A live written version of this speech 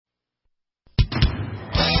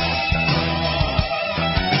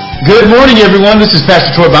Good morning, everyone. This is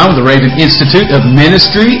Pastor Troy Baum with the Raven Institute of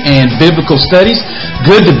Ministry and Biblical Studies.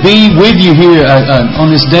 Good to be with you here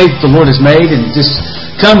on this day that the Lord has made, and just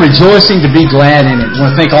come rejoicing to be glad in it. I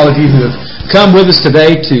want to thank all of you who have come with us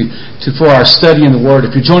today for our study in the Word.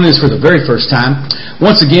 If you're joining us for the very first time,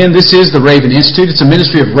 once again, this is the Raven Institute. It's a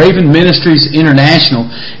ministry of Raven Ministries International,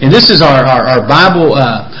 and this is our Bible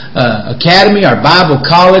Academy, our Bible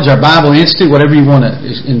College, our Bible Institute, whatever you want to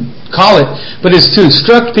call it, but it's to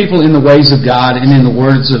instruct people in the ways of God and in the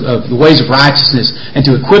words of the ways of righteousness, and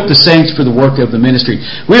to equip the saints for the work of the ministry.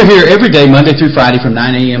 We're here every day, Monday through Friday, from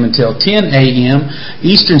 9 a.m. until 10 a.m.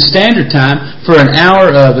 Eastern Standard Time for an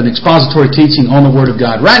hour of an expository teaching on the Word of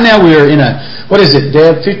God. Right now we are in what is it,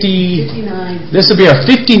 Deb? 59. This will be our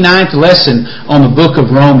 59th lesson on the book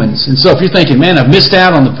of Romans. And so if you're thinking, man, I've missed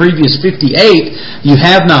out on the previous 58, you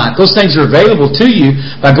have not. Those things are available to you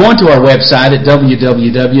by going to our website at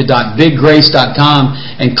www.biggrace.com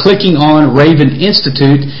and clicking on Raven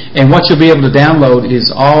Institute. And what you'll be able to download is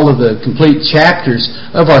all of the complete chapters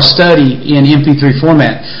of our study in MP3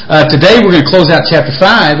 format. Today we're going to close out chapter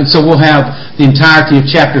 5, and so we'll have the entirety of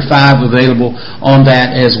chapter 5 available on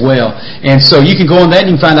that as well. And so you can go on that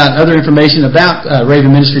and you can find out other information about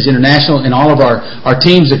Raven Ministries International and all of our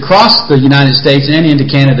teams across the United States and into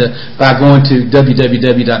Canada by going to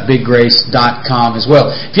www.biggrace.com as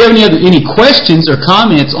well. If you have any questions or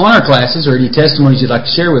comments on our classes or any testimonies you'd like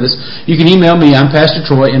to share with us, you can email me. I'm Pastor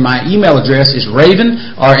Troy, and my email address is raven,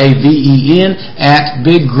 R-A-V-E-N,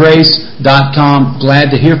 @biggrace.com.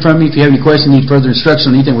 Glad to hear from you. If you have any questions, need further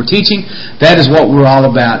instruction on anything we're teaching, that is what we're all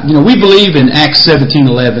about. You know, we believe in Acts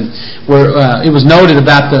 17:11, where it was noted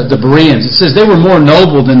about the Bereans. It says they were more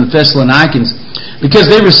noble than the Thessalonians because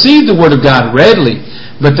they received the Word of God readily,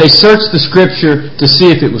 but they searched the Scripture to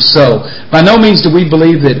see if it was so. By no means do we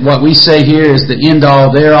believe that what we say here is the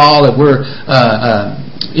end-all, they're-all, that we're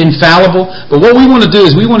infallible. But what we want to do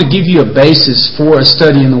is we want to give you a basis for a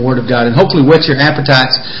study in the Word of God, and hopefully whet your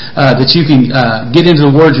appetites that you can get into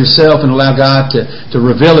the Word yourself and allow God to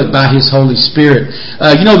reveal it by His Holy Spirit.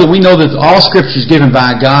 We know that all Scripture is given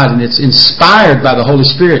by God, and it's inspired by the Holy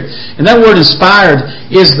Spirit. And that word inspired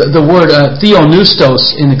is the word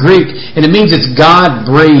theopneustos in the Greek, and it means it's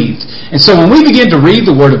God-breathed. And so when we begin to read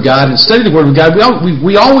the Word of God and study the Word of God,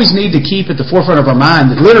 we always need to keep at the forefront of our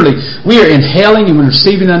mind that literally we are inhaling and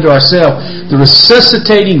receiving unto ourselves the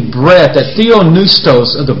resuscitating breath, that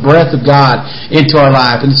theopneustos of the breath of God into our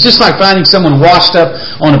life. And it's just like finding someone washed up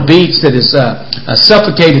on a beach that is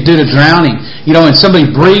suffocated due to drowning, and somebody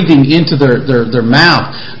breathing into their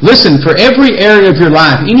mouth. Listen, for every area of your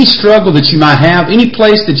life, any struggle that you might have, any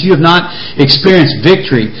place that you have not experienced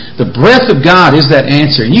victory, the breath of God is that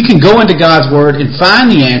answer. And you can go into God's Word and find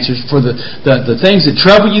the answers for the things that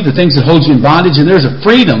trouble you, the things that hold you in bondage, and there's a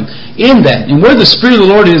freedom in that. And where the Spirit of the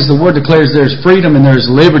Lord is, the Word declares there's freedom and there's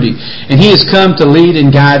liberty. And He has come to lead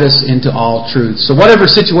and guide us into all truth. So whatever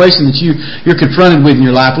situation that you're confronted with in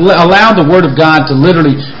your life, allow the Word of God to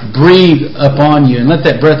literally breathe upon you and let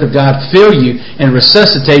that breath of God fill you and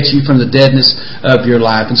resuscitate you from the deadness of your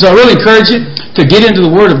life. And so I really encourage you to get into the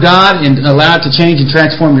Word of God and allow it to change and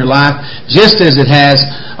transform your life just as it has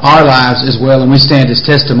our lives as well, and we stand as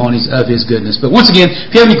testimonies of His goodness. But once again,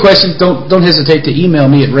 if you have any questions, don't hesitate to email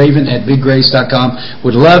me at raven@biggrace.com.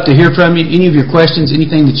 Would love to hear from you. Any of your questions,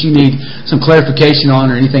 anything that you need some clarification on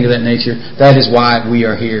or anything of that nature, that is why we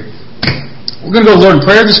are here. We're going to go to Lord in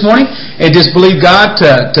prayer this morning and just believe God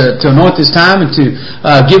to anoint this time and to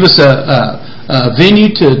give us a venue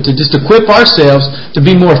to just equip ourselves to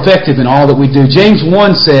be more effective in all that we do. James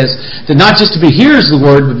 1 says that not just to be hearers of the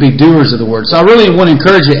Word, but be doers of the Word. So I really want to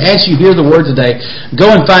encourage you, as you hear the Word today, go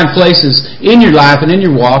and find places in your life and in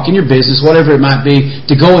your walk, in your business, whatever it might be,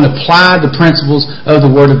 to go and apply the principles of the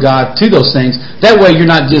Word of God to those things. That way you're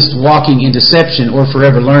not just walking in deception or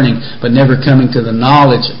forever learning, but never coming to the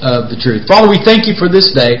knowledge of the truth. Father, we thank you for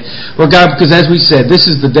this day, Lord God, because as we said, this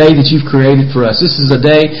is the day that you've created for us. This is a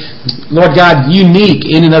day, Lord God, unique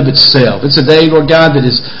in and of itself. It's a day, Lord God, that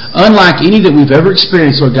is unlike any that we've ever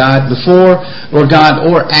experienced, Lord God, before, Lord God,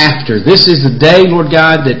 or after. This is the day, Lord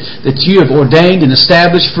God, that you have ordained and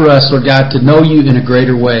established for us, Lord God, to know you in a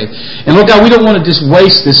greater way. And Lord God, we don't want to just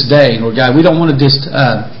waste this day, Lord God. We don't want to just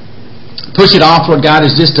push it off, Lord God,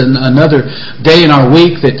 as just another day in our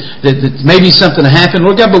week that maybe something to happen,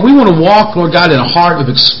 Lord God. But we want to walk, Lord God, in a heart of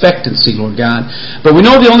expectancy, Lord God. But we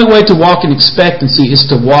know the only way to walk in expectancy is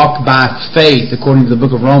to walk by faith, according to the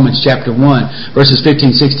book of Romans chapter 1, verses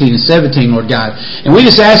 15, 16, and 17, Lord God. And we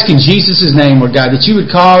just ask in Jesus' name, Lord God, that you would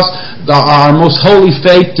cause our most holy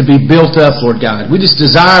faith to be built up, Lord God. We just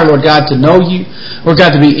desire, Lord God, to know you, Lord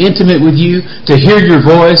God, to be intimate with you, to hear your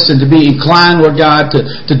voice, and to be inclined, Lord God,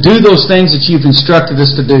 to do those things that you've instructed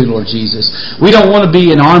us to do, Lord Jesus. We don't want to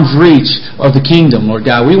be in arm's reach of the kingdom, Lord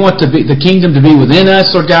God. We want the kingdom to be within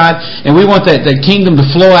us, Lord God, and we want that kingdom to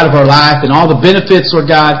flow out of our life and all the benefits, Lord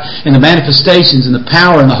God, and the manifestations and the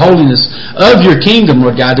power and the holiness of your kingdom,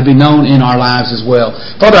 Lord God, to be known in our lives as well.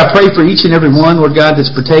 Father, I pray for each and every one, Lord God,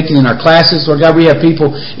 that's partaking in our classes. Lord God, we have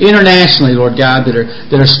people internationally, Lord God, that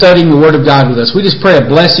are studying the Word of God with us. We just pray a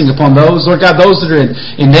blessing upon those, Lord God, those that are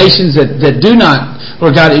in nations that do not,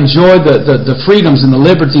 Lord God, enjoy the freedoms and the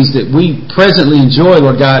liberties that we presently enjoy,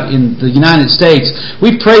 Lord God, in the United States.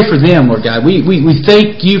 We pray for them, Lord God. We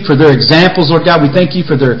thank you for their examples, Lord God. We thank you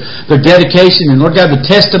for their dedication and, Lord God, the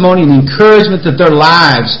testimony and the encouragement that their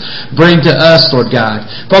lives bring to us, Lord God.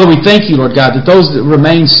 Father, we thank you, Lord God, that those that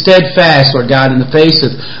remain steadfast, Lord God, in the face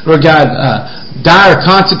of, Lord God, dire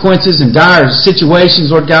consequences and dire situations,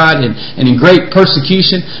 Lord God, and in great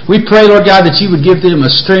persecution. We pray, Lord God, that you would give them a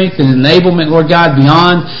strength and enablement, Lord God,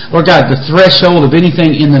 beyond, Lord God, the threshold of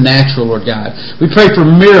anything in the natural, Lord God. We pray for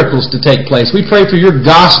miracles to take place. We pray for your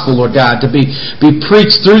gospel, Lord God, to be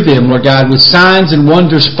preached through them, Lord God, with signs and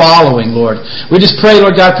wonders following, Lord. We just pray,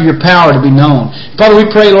 Lord God, for your power to be known. Father, we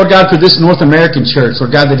pray, Lord God, for this North American church,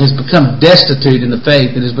 Lord God, that has become destitute in the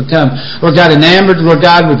faith, that has become, Lord God, enamored, Lord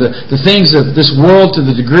God, with the things of this world to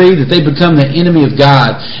the degree that they become the enemy of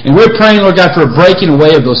God. And we're praying, Lord God, for a breaking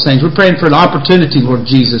away of those things. We're praying for an opportunity, Lord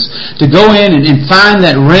Jesus, to go in and find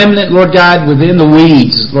that remnant, Lord God, within the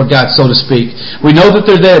weeds, Lord God, so to speak. We know that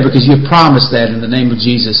they're there because you have promised that in the name of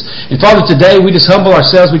Jesus. And Father, today we just humble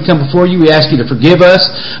ourselves. We come before you. We ask you to forgive us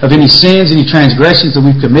of any sins, any transgressions that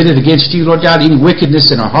we've committed against you, Lord God, any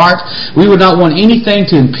wickedness in our heart. We would not want anything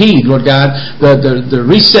to impede, Lord God, the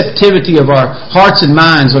receptivity of our hearts and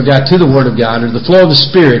minds, Lord God, to the Word of God, or the flow of the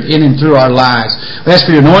Spirit in and through our lives. We ask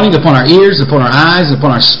for your anointing upon our ears, upon our eyes,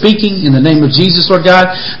 upon our speaking in the name of Jesus, Lord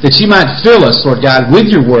God, that you might fill us, Lord God, with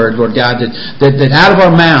your Word, Lord God, that out of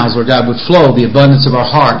our mouths, Lord God, would flow the abundance of our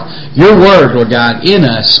heart. Your Word, Lord God, in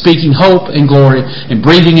us, speaking hope and glory and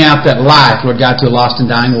breathing out that life, Lord God, to a lost and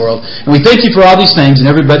dying world. And we thank you for all these things, and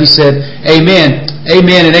everybody said, amen,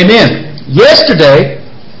 amen, and amen. Yesterday,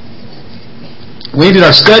 we ended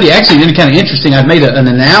our study. Actually, it was kind of interesting. I'd made an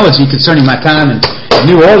analogy concerning my time in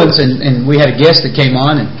New Orleans, and we had a guest that came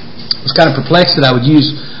on, and was kind of perplexed that I would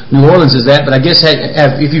use New Orleans as that. But I guess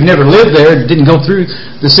if you've never lived there and didn't go through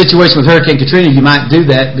the situation with Hurricane Katrina, you might do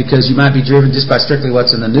that because you might be driven just by strictly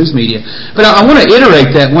what's in the news media. But I want to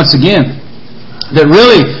iterate that once again, that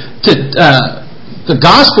really the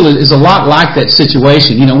gospel is a lot like that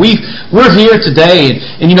situation. You know, we're here today,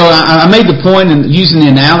 and you know, I made the point in using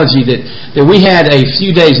the analogy that we had a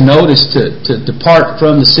few days' notice to depart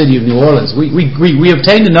from the city of New Orleans. We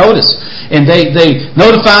obtained a notice, and they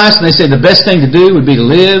notify us, and they said the best thing to do would be to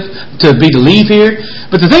leave here.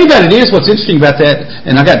 But the thing about it is, what's interesting about that,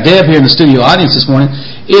 and I got Deb here in the studio audience this morning,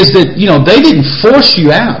 is that, you know, they didn't force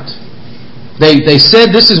you out. They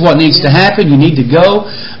said this is what needs to happen. You need to go,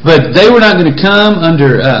 but they were not going to come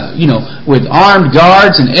under, with armed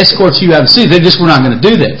guards and escort you out of the city. They just were not going to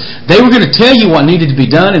do that. They were going to tell you what needed to be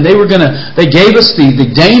done, and they gave us the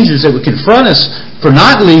dangers that would confront us for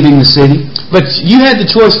not leaving the city. But you had the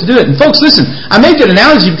choice to do it. And folks, listen, I make that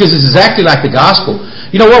analogy because it's exactly like the gospel.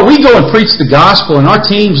 You know what? We go and preach the gospel, and our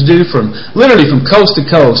teams do literally from coast to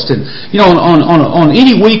coast. And you know, on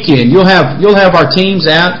any weekend, you'll have our teams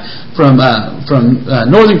out from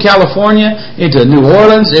Northern California into New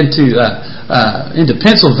Orleans, into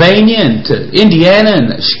Pennsylvania, and to Indiana,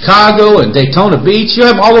 and Chicago, and Daytona Beach. You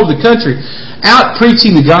have all over the country out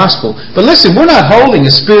preaching the gospel. But listen, we're not holding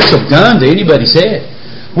a spiritual gun to anybody's head.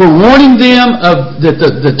 We're warning them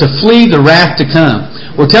to flee the wrath to come.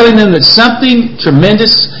 We're telling them that something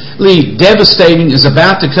tremendously devastating is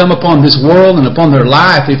about to come upon this world and upon their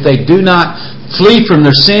life if they do not flee from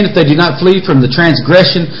their sin, if they do not flee from the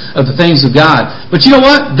transgression of the things of God. But you know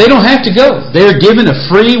what? They don't have to go. They're given a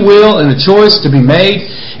free will and a choice to be made.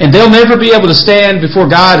 And they'll never be able to stand before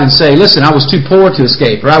God and say, listen, I was too poor to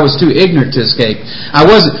escape, or I was too ignorant to escape. I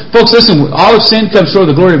wasn't. Folks, listen, all of sin comes short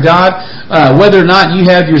of the glory of God. Whether or not you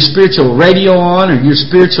have your spiritual radio on or your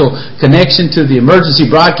spiritual connection to the emergency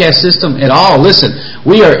broadcast system at all, listen,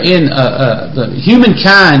 we are in, the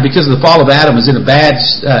humankind, because of the fall of Adam, is in a bad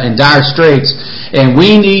and dire straits. And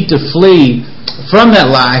we need to flee from that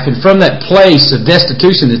life and from that place of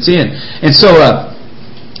destitution that's in. And so,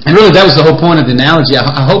 and really that was the whole point of the analogy.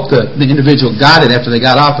 I hope the individual got it after they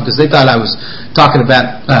got off, because they thought I was talking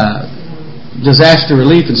about disaster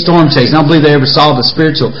relief and storm chase. And I don't believe they ever saw the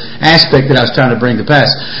spiritual aspect that I was trying to bring to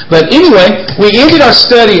pass. But anyway, we ended our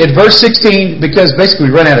study at verse 16 because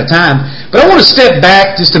basically we run out of time. But I want to step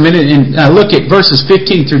back just a minute and look at verses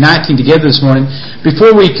 15 through 19 together this morning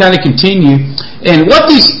before we kind of continue. And what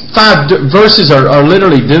these 5 verses are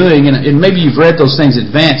literally doing, and maybe you've read those things in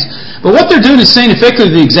advance, but what they're doing is saying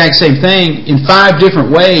effectively the exact same thing in 5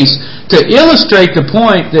 different ways to illustrate the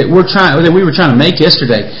point that we were trying to make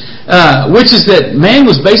yesterday, which is that man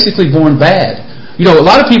was basically born bad. You know, a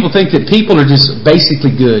lot of people think that people are just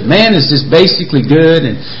basically good. Man is just basically good,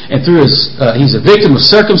 and through he's a victim of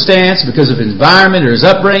circumstance because of his environment or his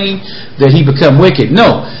upbringing that he become wicked.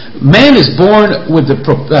 No. Man is born with the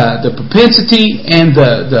propensity and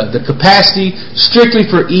the capacity strictly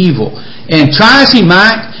for evil. And try as he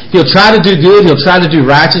might, he'll try to do good, he'll try to do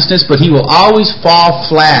righteousness, but he will always fall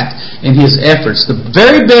flat in his efforts. The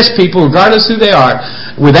very best people, regardless who they are,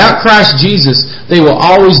 without Christ Jesus, they will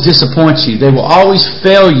always disappoint you. They will always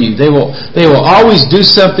fail you. They will always do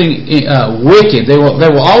something wicked. They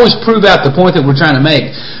will always prove out the point that we're trying to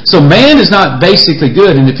make. So man is not basically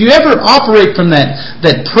good. And if you ever operate from that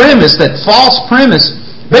premise, that false premise,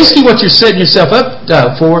 basically what you're setting yourself up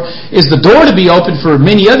for is the door to be open for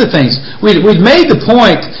many other things. We've made the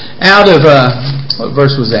point out of, what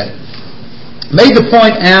verse was that? Made the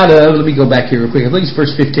point out of, let me go back here real quick, I think it's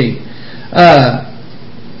verse 15.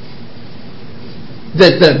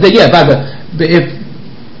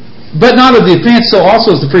 But not of the offense, so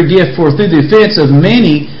also is the free gift, for through the offense of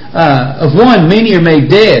many, many are made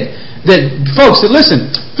dead. That folks, listen,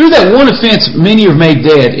 through that one offense, many are made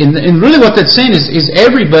dead. And really what that's saying is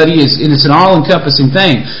everybody is, and it's an all-encompassing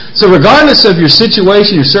thing. So regardless of your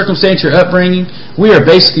situation, your circumstance, your upbringing, we are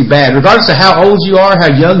basically bad. Regardless of how old you are, how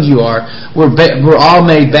young you are, we're all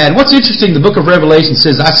made bad. What's interesting, the book of Revelation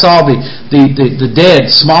says, I saw the dead,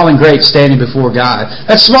 small and great, standing before God.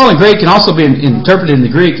 That small and great can also be interpreted in the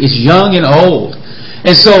Greek as young and old.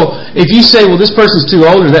 And so, if you say, well, this person's too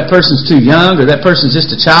old, or that person's too young, or that person's just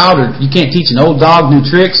a child, or you can't teach an old dog new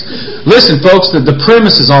tricks, listen, folks, the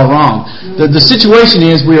premise is all wrong. The situation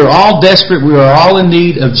is we are all desperate, we are all in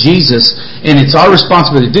need of Jesus, and it's our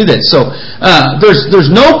responsibility to do that. So, there's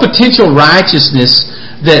no potential righteousness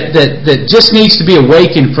that just needs to be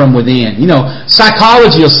awakened from within. You know,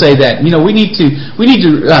 psychology will say that. You know, we need to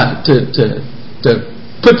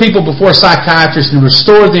put people before psychiatrists and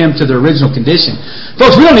restore them to their original condition.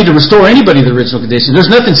 Folks, we don't need to restore anybody to the original condition.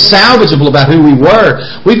 There's nothing salvageable about who we were.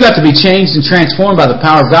 We've got to be changed and transformed by the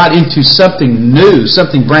power of God into something new,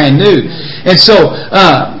 something brand new. And so,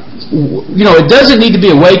 you know, it doesn't need to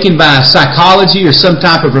be awakened by psychology or some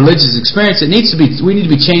type of religious experience. We need to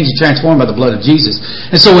be changed and transformed by the blood of Jesus.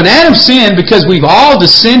 And so when Adam sinned, because we've all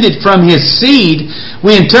descended from his seed,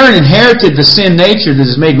 we in turn inherited the sin nature that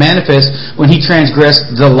is made manifest when he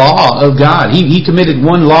transgressed the law of God. He committed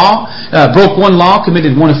one law, broke one law,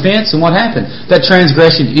 committed one offense, and what happened? That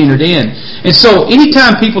transgression entered in. And so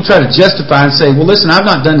anytime people try to justify and say, well, listen, I've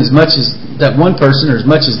not done as much as that one person or as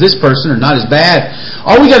much as this person or not as bad,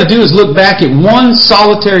 all we got to do is look back at one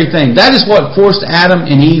solitary thing. That is what forced Adam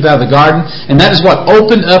and Eve out of the garden, and that is what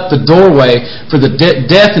opened up the doorway for the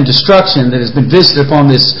death and destruction that has been visited upon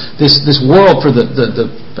this world for the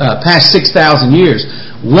past 6,000 years.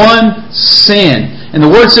 One sin. And the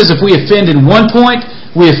Word says if we offend in one point,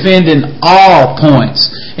 we offend in all points.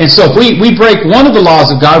 And so if we break one of the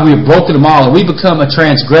laws of God, we have broken them all, and we become a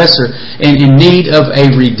transgressor and in need of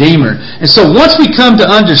a Redeemer. And so once we come to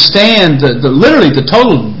understand literally the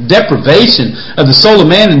total deprivation of the soul of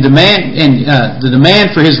man and the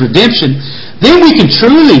demand for his redemption, then we can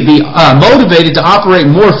truly be motivated to operate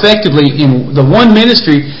more effectively in the one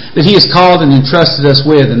ministry that he has called and entrusted us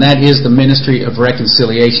with, and that is the ministry of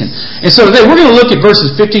reconciliation. And so today we're going to look at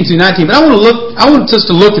verses 15 through 19, but I want us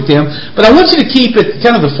to look at them, but I want you to keep it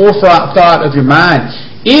kind of the forefront thought of your mind,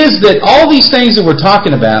 is that all these things that we're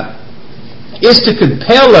talking about is to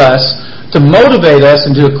compel us, to motivate us,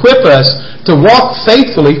 and to equip us to walk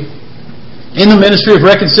faithfully in the ministry of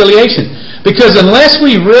reconciliation. Because unless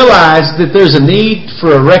we realize that there's a need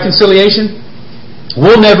for a reconciliation,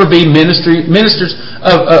 We'll never be ministers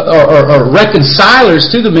or reconcilers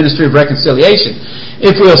to the ministry of reconciliation.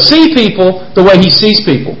 If we'll see people the way He sees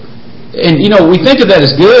people. And, we think of that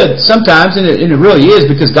as good sometimes, and it really is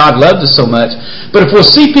because God loved us so much. But if we'll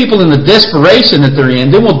see people in the desperation that they're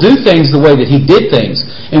in, then we'll do things the way that He did things.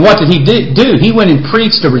 And what did He do? He went and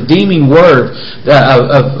preached a redeeming word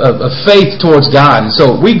of faith towards God. And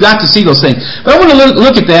so we've got to see those things. But I want to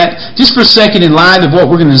look at that just for a second in light of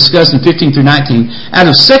what we're going to discuss in 15 through 19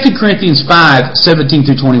 out of 2 Corinthians 5, 17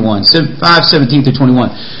 through 21. 5, 17 through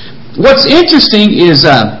 21. What's interesting is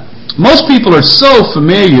most people are so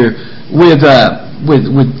familiar with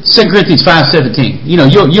 2 Corinthians 5:17.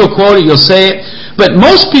 You'll quote it, you'll say it, but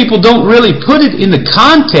most people don't really put it in the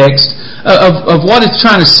context of what it's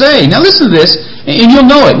trying to say. Now listen to this, and you'll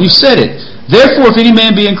know it. You've said it. Therefore, if any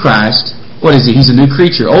man be in Christ, what is he? He's a new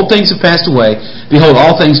creature. Old things have passed away. Behold,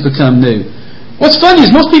 all things become new. What's funny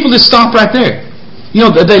is most people just stop right there.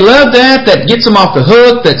 They love that. That gets them off the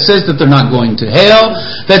hook. That says that they're not going to hell.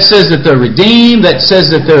 That says that they're redeemed. That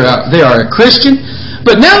says that they are a Christian.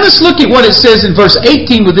 But now let's look at what it says in verse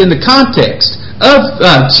 18 within the context of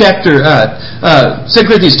chapter 2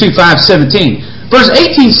 Corinthians 2, 5, 17. Verse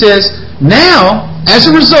 18 says, now, as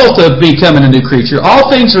a result of becoming a new creature, all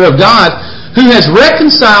things are of God, who has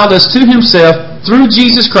reconciled us to Himself through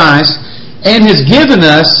Jesus Christ and has given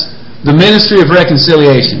us the ministry of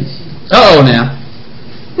reconciliation. Uh-oh now.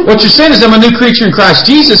 What you're saying is I'm a new creature in Christ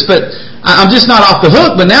Jesus, but I'm just not off the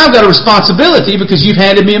hook, but now I've got a responsibility because you've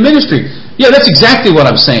handed me a ministry. Yeah, that's exactly what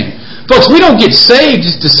I'm saying. Folks, we don't get saved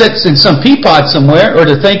just to sit in some peapod somewhere or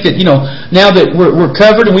to think that, now that we're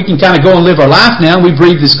covered and we can kind of go and live our life now, we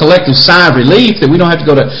breathe this collective sigh of relief that we don't have to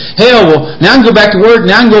go to hell. Well, now I can go back to work.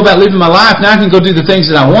 Now I can go about living my life. Now I can go do the things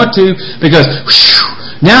that I want to because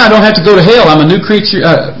now I don't have to go to hell. I'm a new creature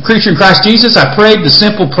in Christ Jesus. I prayed the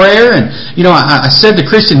simple prayer and, I said the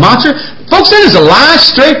Christian mantra. Folks, that is a lie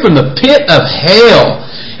straight from the pit of hell.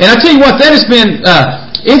 And I tell you what, that has been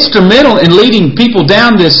instrumental in leading people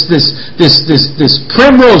down this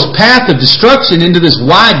primrose path of destruction into this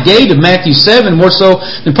wide gate of Matthew 7, more so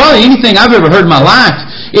than probably anything I've ever heard in my life.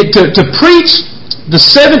 To preach the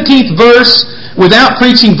 17th verse without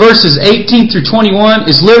preaching verses 18 through 21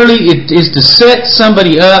 is literally to set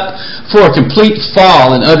somebody up for a complete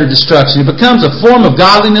fall and utter destruction. It becomes a form of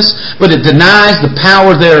godliness, but it denies the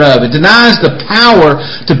power thereof. It denies the power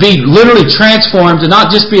to be literally transformed, to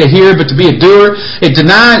not just be a hearer, but to be a doer. It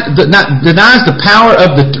denies the power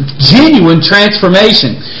of the genuine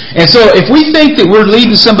transformation. And so if we think that we're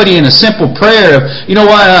leading somebody in a simple prayer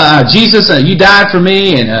of, Jesus, you died for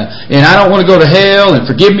me, and I don't want to go to hell, and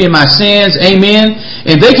forgive me of my sins, amen.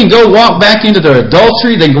 And they can go walk back into their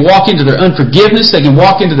adultery, they can walk into their unforgiveness, they can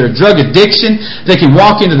walk into their drug addiction, they can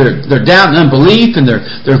walk into their doubt and unbelief and their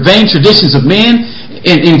vain traditions of men,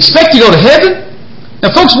 and expect to go to heaven. Now,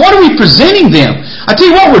 folks, what are we presenting them? I tell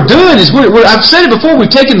you what we're doing is, I've said it before, we've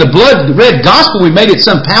taken the blood-red gospel, we've made it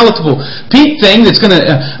some palatable pink thing that's going to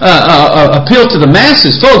appeal to the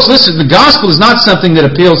masses. Folks, listen, the gospel is not something that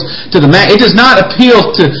appeals to the masses. It does not appeal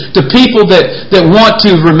to people that want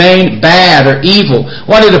to remain bad or evil.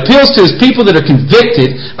 What it appeals to is people that are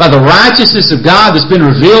convicted by the righteousness of God that's been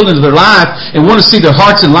revealed into their life and want to see their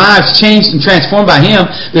hearts and lives changed and transformed by Him,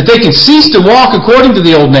 that they can cease to walk according to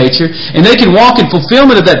the old nature, and they can walk in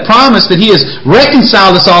fulfillment of that promise that He has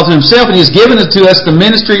reconciled us all to Himself, and He has given to us the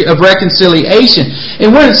ministry of reconciliation.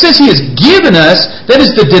 And when it says He has given us, that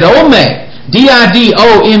is the didome.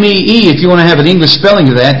 D-I-D-O-M-E-E, if you want to have an English spelling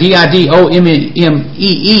of that.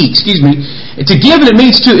 D-I-D-O-M-E-E, excuse me. To give it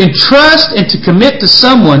means to entrust and to commit to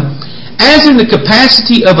someone as in the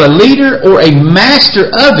capacity of a leader or a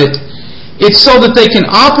master of it. It's so that they can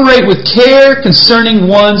operate with care concerning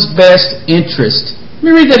one's best interest.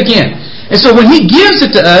 Let me read that again. And so when He gives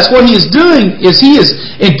it to us, what He is doing is He is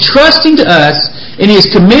entrusting to us and He is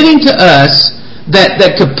committing to us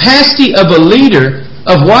that capacity of a leader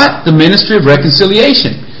of what? The ministry of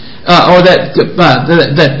reconciliation. Or that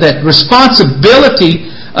responsibility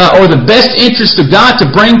or the best interest of God to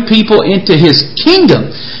bring people into His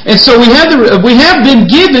kingdom. And so we have been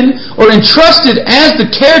given or entrusted as the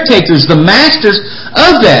caretakers, the masters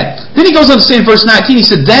of that. Then he goes on to say in verse 19, he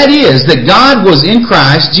said, that is, that God was in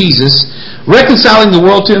Christ Jesus, reconciling the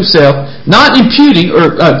world to Himself, not imputing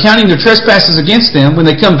or counting their trespasses against them when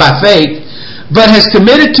they come by faith, but has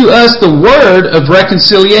committed to us the word of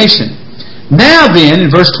reconciliation. Now then,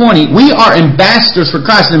 in verse 20, we are ambassadors for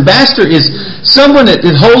Christ. An ambassador is someone that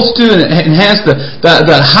holds to and has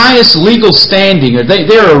the highest legal standing. Or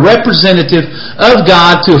they're a representative of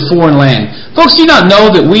God to a foreign land. Folks, do you not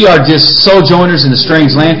know that we are just sojourners in a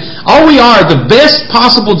strange land? All we are, the best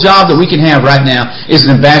possible job that we can have right now is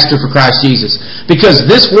an ambassador for Christ Jesus. Because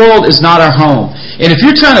this world is not our home. And if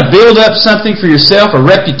you're trying to build up something for yourself, a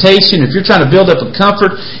reputation, if you're trying to build up a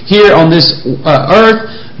comfort here on this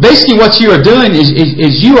earth, basically what you are doing is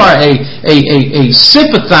you are a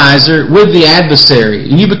sympathizer with the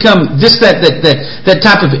adversary. And you become that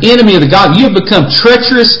type of enemy of the gospel. You have become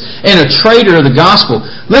treacherous and a traitor of the gospel.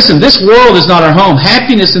 Listen, this world is not our home.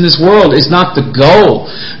 Happiness in this world is not the goal.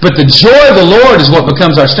 But the joy of the Lord is what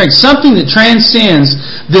becomes our strength. Something that transcends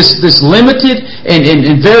this limited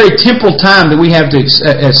and very temporal time that we have to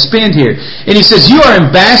spend here. And he says, you are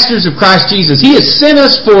ambassadors of Christ Jesus. He has sent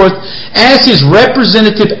us forth as His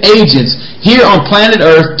representative agents here on planet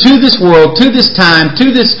Earth to this world, to this time,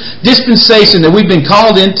 to this dispensation that we've been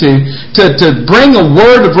called into to bring a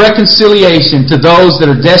word of reconciliation to those that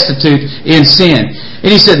are destitute in sin. And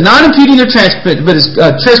he said, not imputing their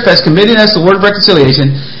trespass, committing us the word of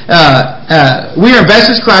reconciliation. We are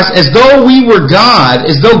ambassadors of Christ as though we were God,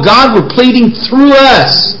 as though God were pleading through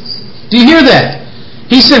us. Do you hear that?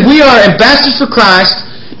 He said, we are ambassadors for Christ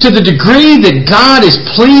to the degree that God is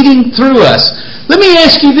pleading through us. Let me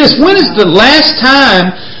ask you this. When is the last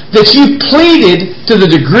time that you pleaded to the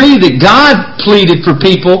degree that God pleaded for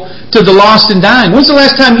people to the lost and dying? When's the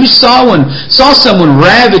last time you saw someone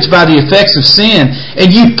ravaged by the effects of sin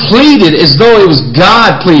and you pleaded as though it was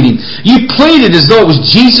God pleading? You pleaded as though it was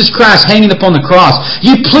Jesus Christ hanging upon the cross.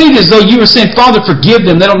 You pleaded as though you were saying, Father, forgive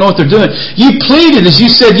them. They don't know what they're doing. You pleaded as you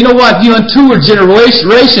said, you know what, you untoward generation,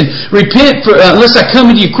 repent unless I come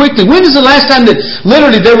into you quickly. When is the last time that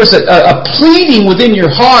literally there was a pleading within your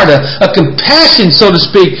heart, a compassion, so to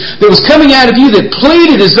speak, that was coming out of you that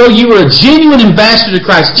pleaded as though you were a genuine ambassador to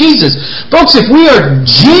Christ Jesus? Folks, if we are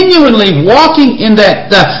genuinely walking in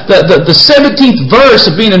that the 17th verse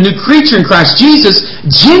of being a new creature in Christ Jesus,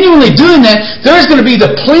 genuinely doing that, there is going to be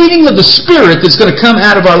the pleading of the Spirit that's going to come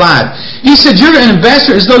out of our life. He said, you're an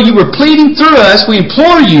ambassador as though you were pleading through us. We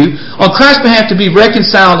implore you on Christ's behalf to be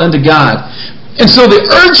reconciled unto God. And so the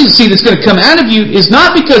urgency that's going to come out of you is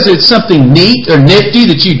not because it's something neat or nifty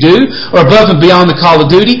that you do or above and beyond the call of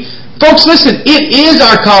duty. Folks, listen, it is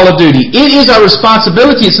our call of duty. It is our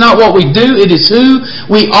responsibility. It's not what we do. It is who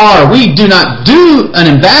we are. We do not do an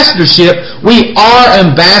ambassadorship. We are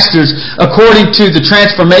ambassadors according to the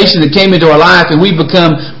transformation that came into our life, and we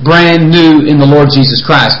become brand new in the Lord Jesus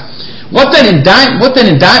Christ. What that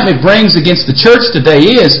indictment brings against the church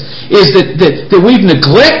today is that we've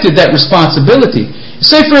neglected that responsibility.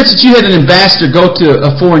 Say, for instance, you had an ambassador go to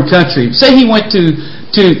a foreign country. Say he went to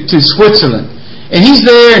Switzerland. And he's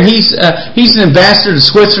there, and he's an ambassador to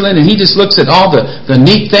Switzerland, and he just looks at all the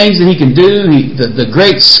neat things that he can do, the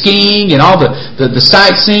great skiing and all the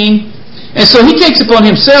sightseeing. And so he takes upon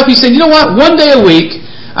himself, he said, you know what, one day a week,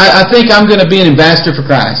 I think I'm going to be an ambassador for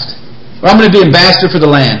Christ. Or I'm going to be an ambassador for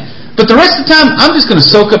the land. But the rest of the time, I'm just going to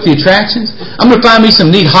soak up the attractions. I'm going to find me some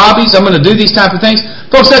neat hobbies. I'm going to do these type of things.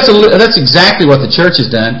 Folks, that's exactly what the church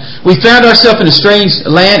has done. We found ourselves in a strange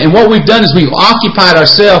land, and what we've done is we've occupied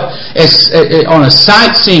ourselves on a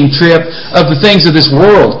sightseeing trip of the things of this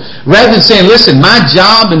world. Rather than saying, listen, my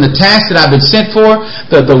job and the task that I've been sent for,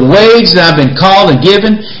 the wage that I've been called and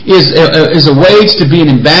given is a wage to be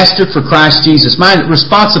an ambassador for Christ Jesus. My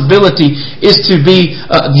responsibility is to be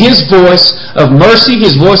His voice of mercy,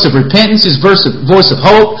 His voice of repentance, His voice of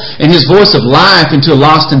hope, and His voice of life into a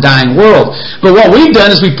lost and dying world. But what we've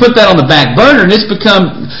done is we put that on the back burner, and it's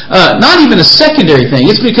become not even a secondary thing.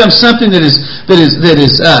 It's become something that is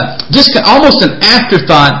just almost an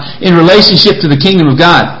afterthought in relationship to the kingdom of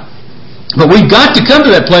God. But we've got to come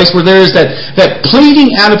to that place where there is that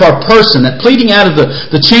pleading out of our person, that pleading out of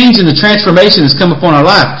the change and the transformation that's come upon our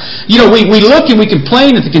life. You know, we look and we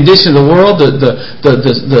complain at the condition of the world,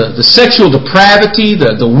 the sexual depravity,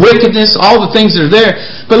 the wickedness, all the things that are there.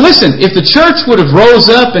 But listen, if the church would have rose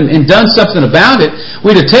up and done something about it,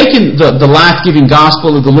 we'd have taken the life-giving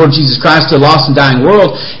gospel of the Lord Jesus Christ to a lost and dying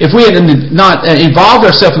world. If we had not involved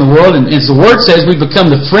ourselves in the world, and as the Word says, we become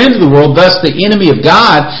the friend of the world, thus the enemy of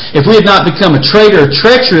God. If we had not become a traitor or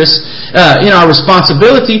treacherous in our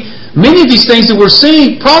responsibility, many of these things that we're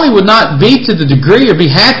seeing probably would not be to the degree or be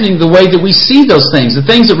happening the way that we see those things. The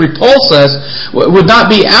things that repulse us would not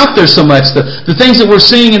be out there so much. The things that we're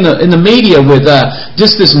seeing in the media with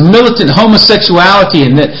just this militant homosexuality,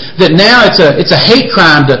 and that now it's a hate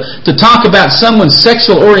crime to talk about someone's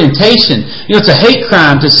sexual orientation. It's a hate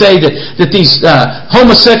crime to say that these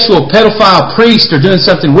homosexual pedophile priests are doing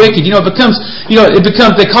something wicked. It becomes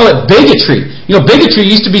they call it bigotry. Bigotry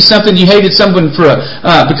used to be something you hated someone for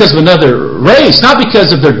because of another race, not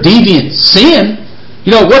because of their deviant sin.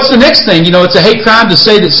 What's the next thing? It's a hate crime to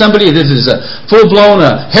say that somebody that is a full-blown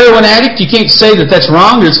heroin addict. You can't say that that's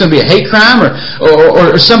wrong, or it's going to be a hate crime,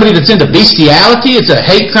 or somebody that's into bestiality. It's a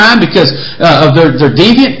hate crime because of their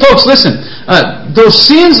deviant. Folks, listen. Those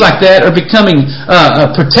sins like that are becoming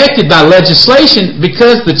protected by legislation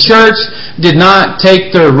because the church did not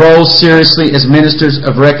take their role seriously as ministers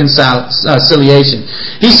of reconciliation.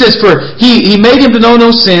 He says, "For he made him to know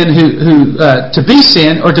no sin, who to be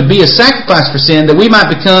sin, or to be a sacrifice for sin, that we might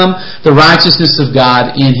become the righteousness of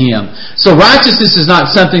God in him." So righteousness is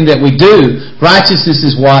not something that we do. Righteousness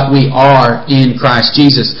is what we are in Christ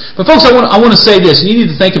Jesus. But folks, I want to say this, and you need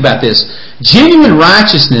to think about this. Genuine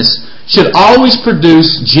righteousness should always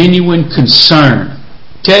produce genuine concern.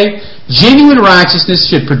 Okay? Genuine righteousness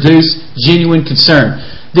should produce genuine concern.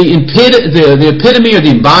 The epitome or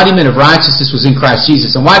the embodiment of righteousness was in Christ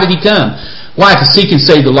Jesus. And why did he come? Why? To seek and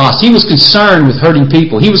save the lost. He was concerned with hurting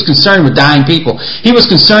people. He was concerned with dying people. He was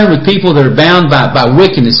concerned with people that are bound by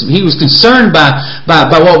wickedness. He was concerned by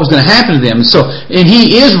what was going to happen to them. And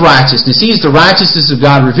he is righteousness. He is the righteousness of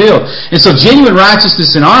God revealed. And so genuine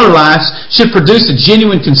righteousness in our lives should produce a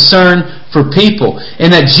genuine concern for people.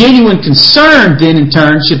 And that genuine concern then in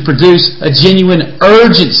turn should produce a genuine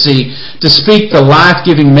urgency to speak the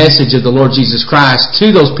life-giving message of the Lord Jesus Christ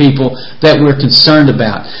to those people that we're concerned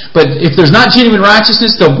about. But if there's not genuine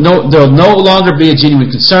righteousness, there'll no longer be a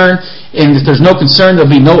genuine concern. And if there's no concern, there'll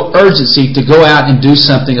be no urgency to go out and do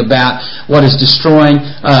something about what is destroying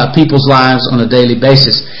people's lives on a daily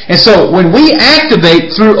basis. And so when we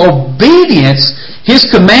activate through obedience His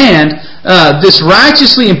command, this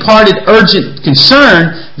righteously imparted urgent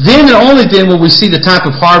concern, then and only then will we see the type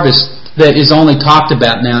of harvest that is only talked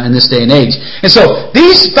about now in this day and age. And so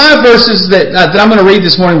these 5 verses that I'm going to read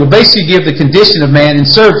this morning will basically give the condition of man and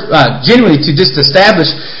serve genuinely to just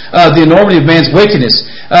establish the enormity of man's wickedness.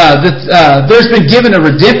 There's been given a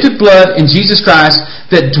redemptive blood in Jesus Christ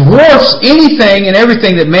that dwarfs anything and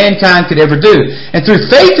everything that mankind could ever do. And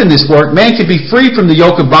through faith in this work, man could be free from the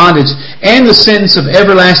yoke of bondage and the sentence of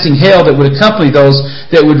everlasting hell that would accompany those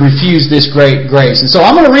that would refuse this great grace. And so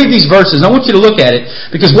I'm going to read these verses, and I want you to look at it,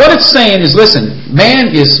 because what it's saying is, listen,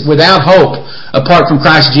 man is without hope apart from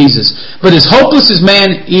Christ Jesus. But as hopeless as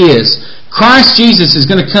man is, Christ Jesus is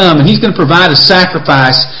going to come, and He's going to provide a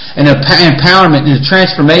sacrifice and an empowerment and a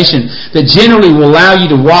transformation that generally will allow you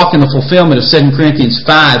to walk in the fulfillment of 2 Corinthians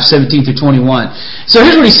 5:17 through 21. So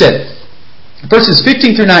here's what he said. Verses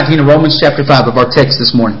 15 through 19 of Romans chapter 5 of our text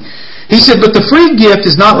this morning. He said, "But the free gift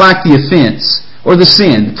is not like the offense or the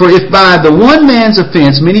sin. For if by the one man's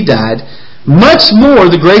offense many died, much more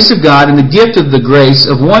the grace of God and the gift of the grace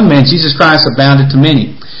of one man, Jesus Christ, abounded to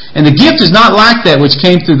many. And the gift is not like that which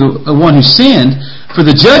came through the one who sinned, for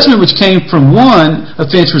the judgment which came from one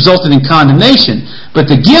offense resulted in condemnation, but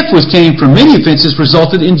the gift which came from many offenses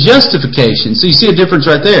resulted in justification." So you see a difference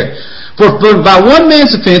right there. "For by one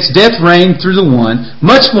man's offense death reigned through the one,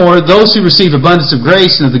 much more those who receive abundance of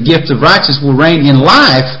grace and of the gift of righteousness will reign in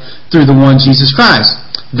life through the one Jesus Christ.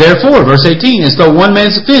 Therefore," verse 18, "as though one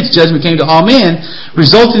man's offense, judgment came to all men,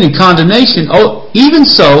 resulting in condemnation, even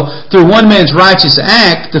so, through one man's righteous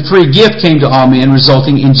act, the free gift came to all men,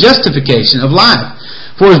 resulting in justification of life.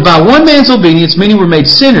 For as by one man's obedience many were made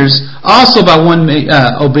sinners, also by one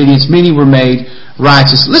obedience many were made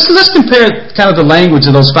righteous." Let's compare kind of the language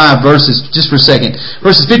of those 5 verses just for a second.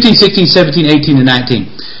 Verses 15, 16, 17, 18, and 19.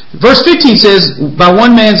 Verse 15 says, "By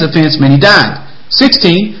one man's offense many died."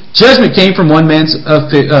 16, "Judgment came from one man's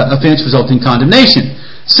offense, resulting in condemnation."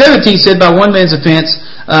 17 said, "By one man's offense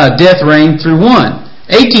death reigned through one."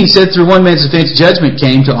 18 said, "Through one man's offense judgment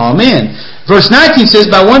came to all men." Verse 19 says,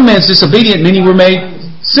 "By one man's disobedience many were made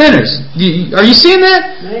sinners." Are you seeing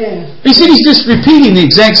that? Man. You see, he's just repeating the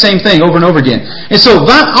exact same thing over and over again. And so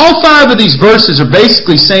all 5 of these verses are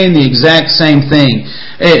basically saying the exact same thing.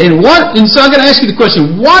 And so I'm going to ask you the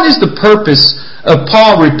question, what is the purpose of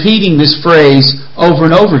Paul repeating this phrase over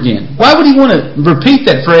and over again? Why would he want to repeat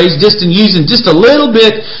that phrase just in using just a little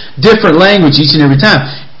bit different language each and every time?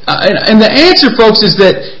 And the answer, folks, is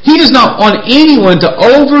that He does not want anyone to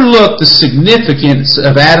overlook the significance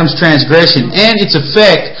of Adam's transgression and its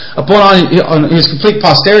effect upon his complete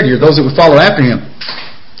posterity, or those that would follow after him.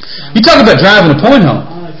 You talk about driving a point home.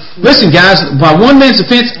 Listen, guys, by one man's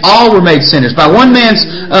offense, all were made sinners. By one man's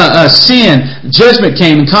sin, judgment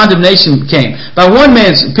came and condemnation came. By one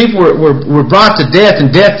man's, people were brought to death,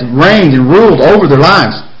 and death reigned and ruled over their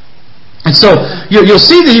lives. And so you'll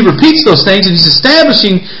see that He repeats those things, and He's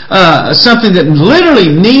establishing something that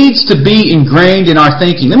literally needs to be ingrained in our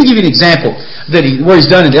thinking. Let me give you an example where He's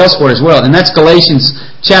done it elsewhere as well, and that's Galatians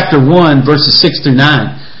chapter 1, verses 6 through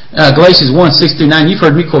 9. Galatians 1, 6 through 9. You've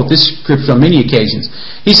heard me quote this scripture on many occasions.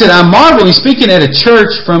 He said, I marvel, He's speaking at a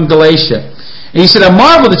church from Galatia. And He said, I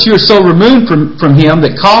marvel that you are so removed from Him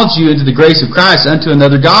that called you into the grace of Christ unto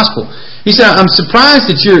another gospel. He said, I'm surprised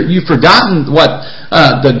that you've forgotten what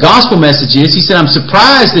the gospel message is. He said, I'm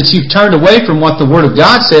surprised that you've turned away from what the Word of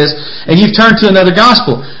God says and you've turned to another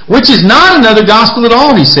gospel, which is not another gospel at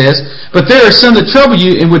all, he says, but there are some that trouble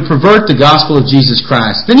you and would pervert the gospel of Jesus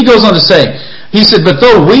Christ. Then he goes on to say, he said, but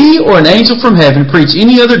though we or an angel from heaven preach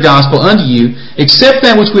any other gospel unto you, except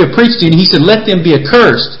that which we have preached to you, he said, let them be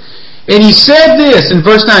accursed. And he said this in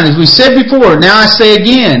verse 9, as we said before, now I say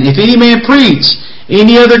again, if any man preach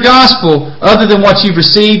any other gospel other than what you've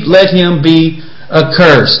received, let him be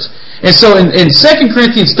accursed. And so in 2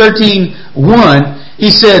 Corinthians 13:1, he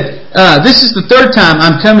said, this is the third time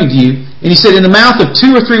I'm coming to you. And he said, in the mouth of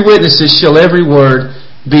 2 or 3 witnesses shall every word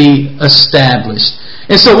be established.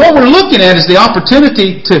 And so what we're looking at is the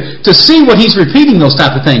opportunity to see what he's repeating, those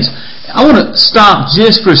type of things. I want to stop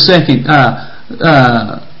just for a second.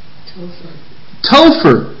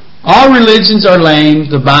 Topher. All religions are lame.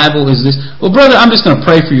 The Bible is this. Well, brother, I'm just going to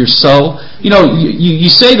pray for your soul. You know, you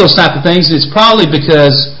say those type of things, and it's probably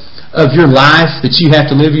because of your life that you have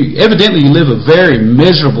to live. Evidently, you live a very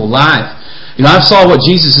miserable life. You know, I've saw what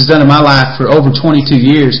Jesus has done in my life for over 22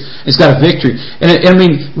 years. It's got a victory. And I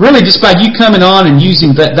mean, really, just by you coming on and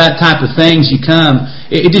using that type of things,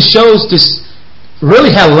 it just shows just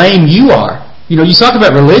really how lame you are. You know, you talk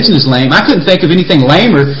about religion is lame. I couldn't think of anything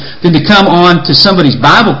lamer than to come on to somebody's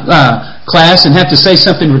Bible class and have to say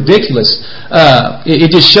something ridiculous.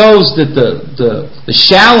 It just shows that the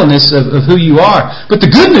shallowness of who you are. But the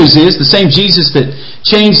good news is the same Jesus that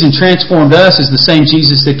changed and transformed us is the same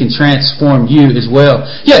Jesus that can transform you as well.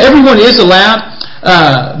 Yeah, everyone is allowed.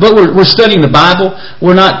 But we're studying the Bible.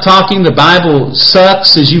 We're not talking the Bible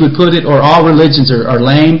sucks, as you would put it, or all religions are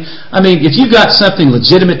lame. I mean, if you've got something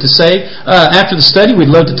legitimate to say after the study, we'd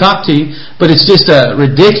love to talk to you. But it's just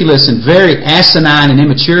ridiculous and very asinine and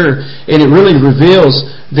immature, and it really reveals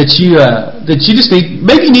that you just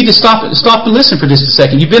need to stop and listen for just a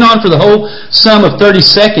second. You've been on for the whole sum of 30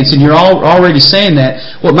 seconds, and you're already saying that.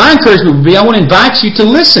 Well, my encouragement would be, I want to invite you to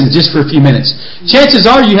listen just for a few minutes. Chances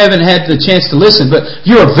are you haven't had the chance to listen, but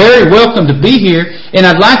you are very welcome to be here, and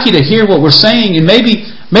I'd like you to hear what we're saying, and maybe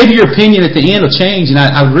your opinion at the end will change, and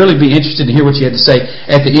I would really be interested to hear what you had to say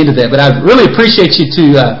at the end of that. But I'd really appreciate you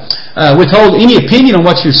to withhold any opinion on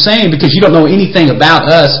what you're saying, because you don't know anything about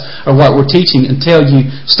us or what we're teaching until you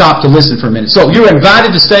stop to listen for a minute. So you're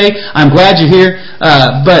invited to stay. I'm glad you're here,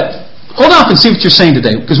 but hold off and see what you're saying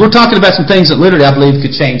today, because we're talking about some things that literally I believe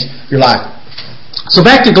could change your life. So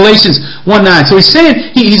back to Galatians 1:9. So he's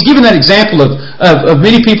saying, he's given that example of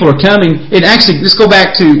many people are coming. And actually, let's go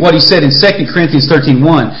back to what he said in 2 Corinthians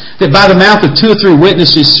 13:1, that by the mouth of 2 or 3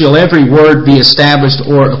 witnesses shall every word be established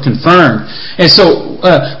or confirmed. And so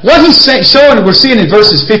what he's showing, we're seeing in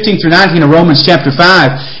verses 15 through 19 of Romans chapter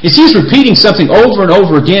 5, is he's repeating something over and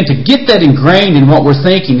over again to get that ingrained in what we're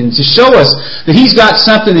thinking, and to show us that he's got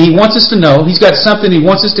something that he wants us to know. He's got something he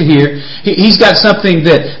wants us to hear. He's got something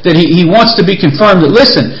that he wants to be confirmed. That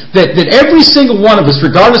listen, that every single one of us,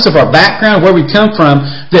 regardless of our background, where we come from,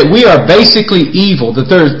 that we are basically evil. That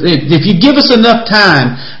if you give us enough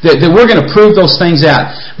time, that we're going to prove those things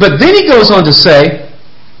out. But then he goes on to say,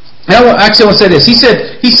 actually I want to say this. He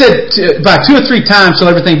said by 2 or 3 times shall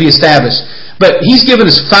everything be established. But he's given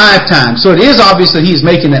us 5 times. So it is obvious that he's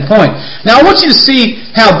making that point. Now I want you to see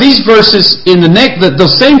how these verses,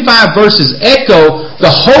 those same 5 verses echo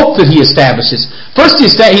the hope that he establishes. First he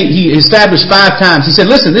established 5 times. He said,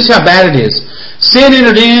 listen, this is how bad it is. Sin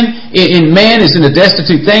entered in man is in a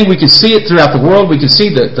destitute thing. We can see it throughout the world. We can see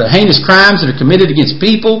the heinous crimes that are committed against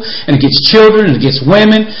people and against children and against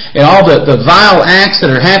women and all the vile acts that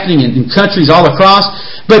are happening in countries all across.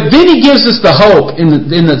 But then he gives us the hope in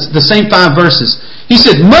the same 5 verses. He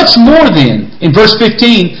said, much more then, in verse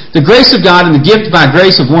 15, the grace of God and the gift by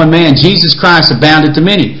grace of one man, Jesus Christ, abounded to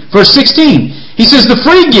many. Verse 16, He says, the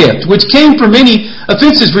free gift, which came from many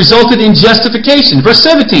offenses, resulted in justification. Verse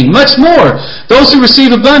 17, much more, those who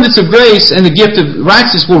receive abundance of grace and the gift of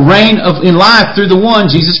righteousness will reign in life through the one,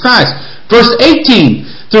 Jesus Christ. Verse 18,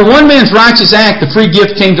 through one man's righteous act, the free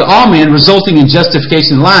gift came to all men, resulting in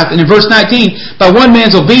justification in life. And in verse 19, by one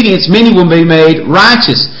man's obedience, many will be made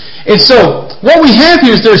righteous. And so, what we have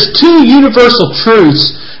here is there's two universal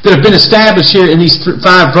truths that have been established here in these 5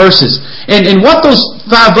 verses. And what those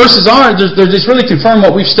 5 verses are, they're just really confirm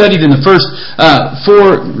what we've studied in the first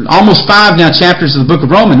 4, almost 5 now chapters of the book of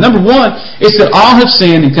Romans. Number 1 is that all have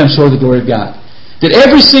sinned and come short of the glory of God. That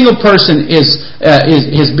every single person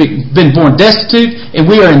has been born destitute, and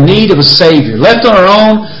we are in need of a Savior. Left on our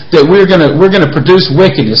own, that we're going to produce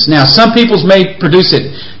wickedness. Now, some people's may produce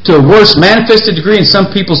it to a worse manifested degree, and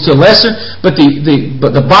some people's to a lesser. But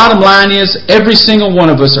the bottom line is, every single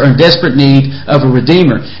one of us are in desperate need of a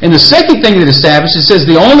Redeemer. And the second thing that establishes, it says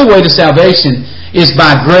the only way to salvation is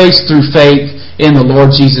by grace through faith in the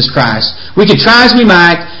Lord Jesus Christ. We can try as we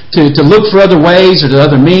might to look for other ways or to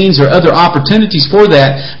other means or other opportunities for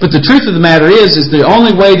that. But the truth of the matter is the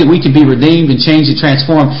only way that we can be redeemed and changed and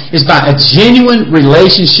transformed is by a genuine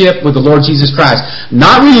relationship with the Lord Jesus Christ.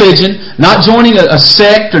 Not religion, not joining a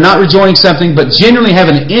sect or not rejoining something, but genuinely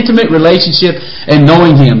having an intimate relationship and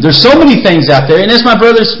knowing Him. There's so many things out there, and as my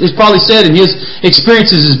brother has probably said in his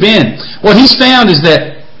experiences has been, what he's found is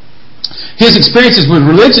that his experiences with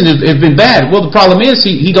religion have been bad. Well, the problem is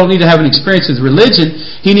he don't need to have an experience with religion.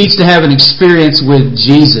 He needs to have an experience with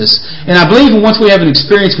Jesus. And I believe once we have an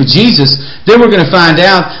experience with Jesus, then we're going to find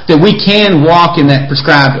out that we can walk in that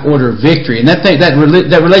prescribed order of victory. And that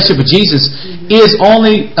relationship with Jesus is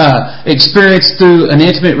only experienced through an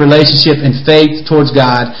intimate relationship and faith towards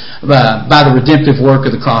God by the redemptive work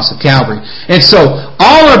of the cross of Calvary. And so,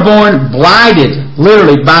 all are born blighted,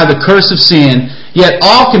 literally, by the curse of sin. Yet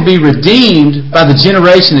all can be redeemed by the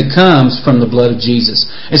generation that comes from the blood of Jesus.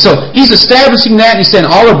 And so he's establishing that, and he's saying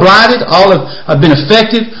all are blighted, all have been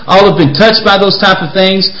affected, all have been touched by those type of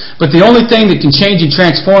things, but the only thing that can change and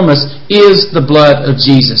transform us is the blood of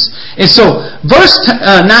Jesus. And so verse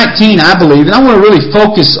 19, I believe, and I want to really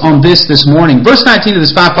focus on this morning, verse 19 of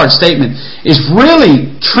this 5-part statement is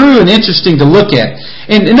really true and interesting to look at.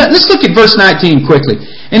 And let's look at verse 19 quickly.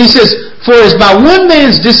 And he says, for as by one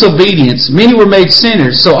man's disobedience many were made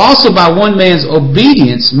sinners, so also by one man's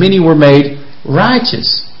obedience many were made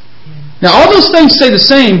righteous. Now all those things say the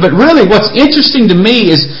same, but really what's interesting to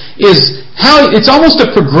me is how it's almost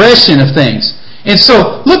a progression of things. And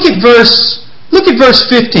so look at verse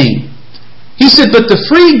 15. He said, but the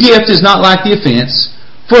free gift is not like the offense.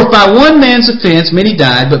 For if by one man's offense many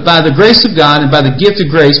died, but by the grace of God and by the gift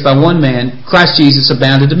of grace by one man, Christ Jesus,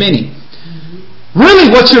 abounded to many.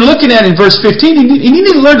 Really, what you're looking at in verse 15, you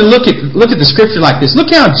need to learn to look at the Scripture like this.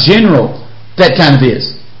 Look how general that kind of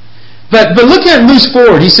is. But look how it moves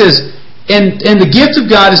forward. He says, and the gift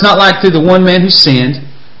of God is not like through the one man who sinned.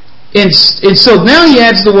 And so now he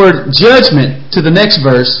adds the word judgment to the next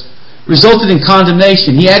verse, resulted in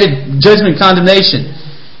condemnation. He added judgment and condemnation.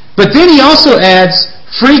 But then he also adds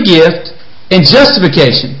free gift and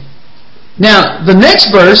justification. Now, the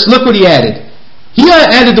next verse, look what he added. He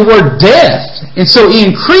added the word death. And so he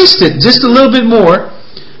increased it just a little bit more.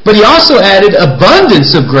 But he also added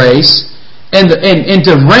abundance of grace and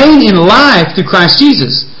to reign in life through Christ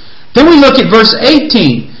Jesus. Then we look at verse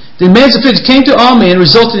 18. The man's offense came to all men,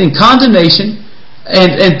 resulting in condemnation.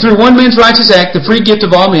 And through one man's righteous act, the free gift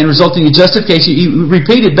of all men, resulting in justification. He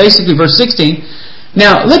repeated basically verse 16.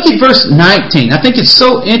 Now, look at verse 19. I think it's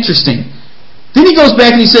so interesting. Then he goes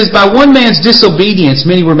back and he says, by one man's disobedience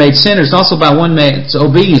many were made sinners, and also by one man's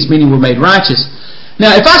obedience many were made righteous.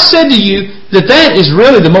 Now, if I said to you that is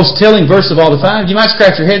really the most telling verse of all the 5, you might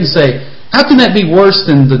scratch your head and say, how can that be worse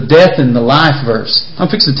than the death and the life verse? I'm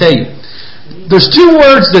fixing to tell you. There's 2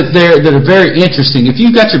 words that are very interesting. If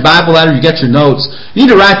you've got your Bible out or you've got your notes, you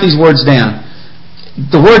need to write these words down.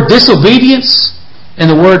 The word disobedience and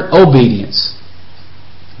the word obedience.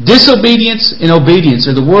 Disobedience and obedience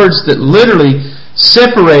are the words that literally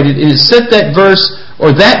separated and set that verse or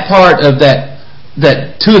that part of that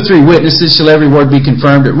 2 or 3 witnesses shall every word be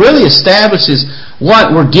confirmed. It really establishes what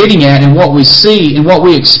we're getting at and what we see and what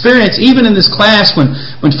we experience even in this class when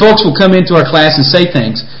folks will come into our class and say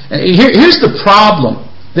things. Here's the problem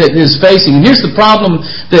that is facing, and here's the problem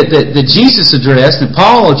that Jesus addressed, that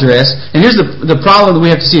Paul addressed, and here's the problem that we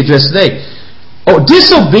have to see addressed today.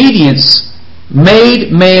 Disobedience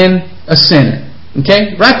made man a sinner.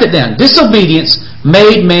 Okay? Write that down. Disobedience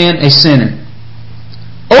made man a sinner.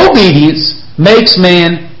 Obedience makes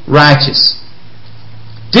man righteous.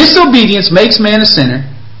 Disobedience makes man a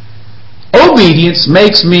sinner. Obedience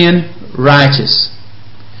makes men righteous.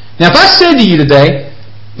 Now, if I said to you today,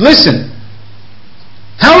 listen,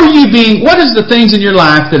 what is the things in your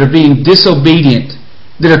life that are being disobedient,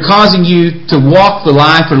 that are causing you to walk the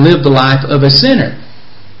life or live the life of a sinner?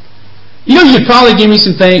 You'd probably give me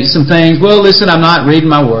some things. Well, listen, I'm not reading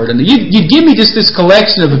my word. And you'd give me just this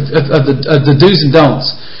collection of the do's and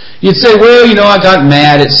don'ts. You'd say, well, I got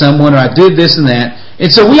mad at someone, or I did this and that.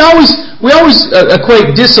 And so we always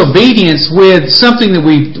equate disobedience with something that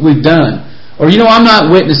we've done. Or, I'm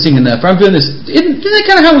not witnessing enough. Or I'm doing this. Isn't that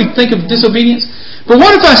kind of how we think of disobedience? But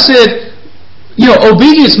what if I said,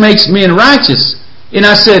 obedience makes men righteous? And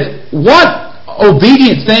I said, what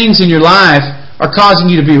obedient things in your life are causing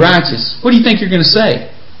you to be righteous? What do you think you're going to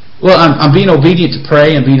say? Well, I'm being obedient to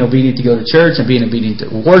pray. I'm being obedient to go to church. I'm being obedient to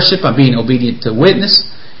worship. I'm being obedient to witness.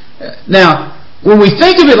 Now, when we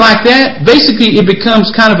think of it like that, basically it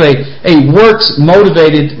becomes kind of a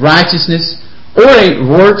works-motivated righteousness or a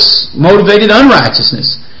works-motivated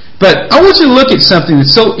unrighteousness. But I want you to look at something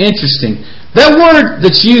that's so interesting. That word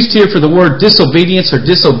that's used here for the word disobedience or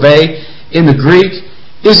disobey in the Greek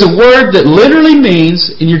is a word that literally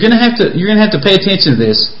means, and you're going to have to pay attention to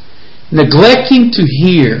this, neglecting to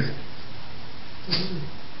hear.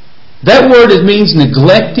 That word, it means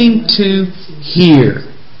neglecting to hear.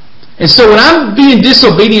 And so when I'm being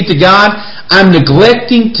disobedient to God, I'm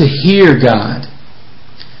neglecting to hear God.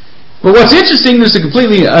 But what's interesting, there's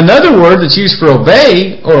another word that's used for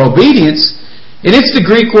obey or obedience, and it's the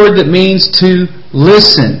Greek word that means to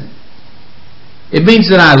listen. It means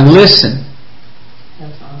that I listen.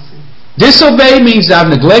 That's awesome. Disobey means that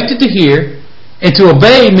I've neglected to hear, and to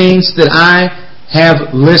obey means that I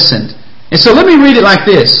have listened. And so let me read it like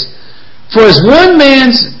this. For as one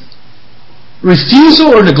man's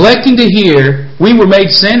refusal or neglecting to hear, we were made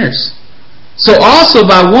sinners. So also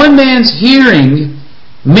by one man's hearing,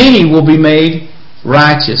 many will be made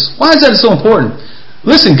righteous. Why is that so important?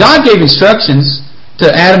 Listen, God gave instructions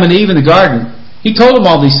to Adam and Eve in the garden. He told them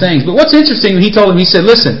all these things. But what's interesting, when He told them, He said,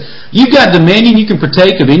 listen, you've got dominion, you can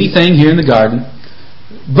partake of anything here in the garden,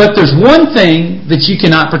 but there's one thing that you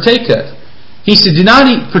cannot partake of. He said, do not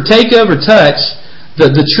partake of or touch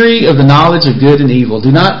the tree of the knowledge of good and evil. Do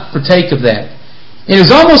not partake of that. And it was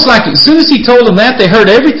almost like as soon as He told them that, they heard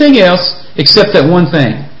everything else except that one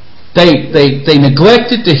thing. They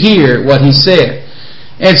neglected to hear what He said.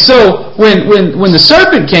 And so when the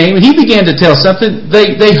serpent came and he began to tell something,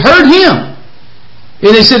 they heard him.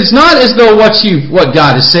 And they said, it's not as though what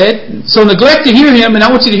God has said. So neglect to hear Him, and I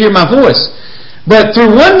want you to hear my voice. But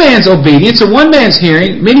through one man's obedience or one man's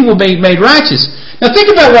hearing, many will be made righteous. Now think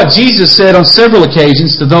about what Jesus said on several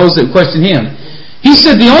occasions to those that questioned Him. He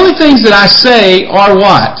said, the only things that I say are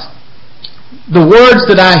what? The words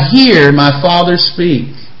that I hear my Father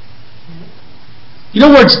speak. You know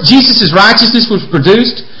where Jesus' righteousness was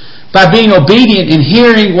produced? By being obedient and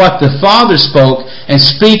hearing what the Father spoke and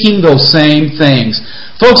speaking those same things.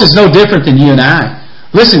 Folks, it's no different than you and I.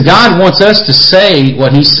 Listen, God wants us to say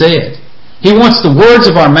what He said. He wants the words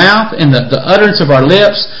of our mouth and the utterance of our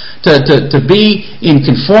lips to be in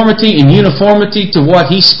conformity and uniformity to what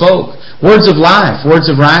He spoke. Words of life, words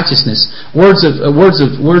of righteousness, words of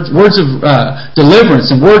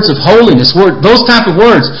deliverance, and words of holiness. Those type of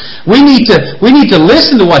words. We need to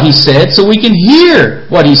listen to what He said so we can hear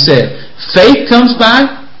what He said. Faith comes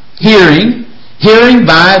by hearing, hearing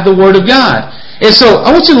by the Word of God. And so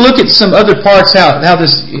I want you to look at some other parts how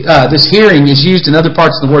this hearing is used in other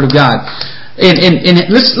parts of the Word of God. And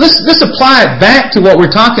let's apply it back to what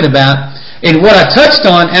we're talking about and what I touched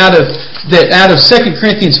on out of 2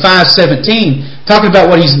 Corinthians 5:17, talking about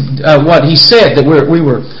what he said, that we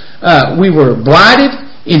were blinded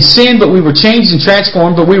in sin, but we were changed and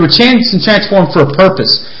transformed. But we were changed and transformed for a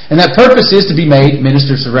purpose, and that purpose is to be made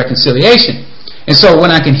ministers of reconciliation. And so when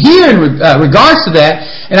I can hear in regards to that,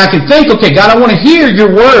 and I can think, okay, God, I want to hear Your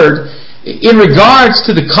Word in regards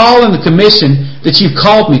to the call and the commission that You've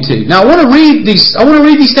called me to. Now I want to read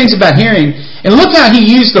these things about hearing, and look how He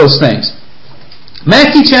used those things.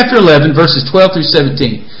 Matthew chapter 11, verses 12 through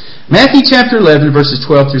 17. Matthew chapter 11, verses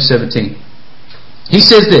 12 through 17. He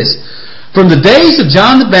says this, from the days of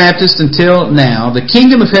John the Baptist until now, the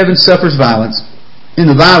kingdom of heaven suffers violence, and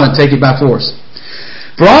the violent take it by force.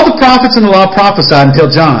 For all the prophets and the law prophesied until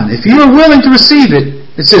John. If you are willing to receive it,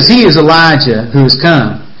 it says, He is Elijah who has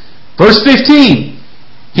come. Verse 15,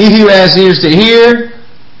 he who has ears to hear,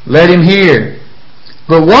 let him hear.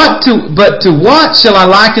 But to what shall I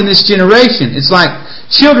liken this generation? It's like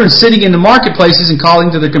children sitting in the marketplaces and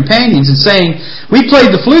calling to their companions and saying, we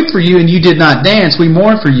played the flute for you and you did not dance. We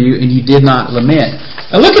mourned for you and you did not lament.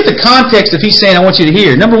 Now look at the context of he's saying, I want you to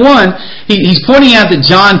hear. Number one, he's pointing out that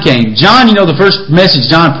John came. John, the first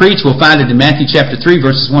message John preached, we'll find it in Matthew chapter 3,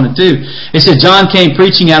 verses 1 and 2. It said, John came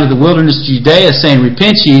preaching out of the wilderness of Judea, saying,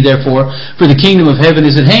 Repent ye, therefore, for the kingdom of heaven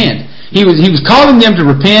is at hand. He was calling them to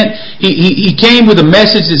repent. He came with a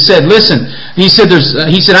message that said, listen, he said,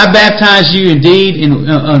 I baptize you indeed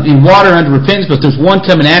in water unto repentance, but there's one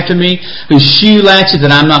coming after me whose shoe latchet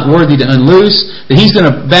that I'm not worthy to unloose, that he's going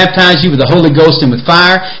to baptize you with the Holy Ghost and with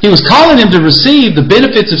fire. He was calling them to receive the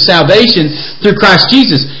benefits of salvation through Christ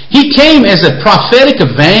Jesus. He came as a prophetic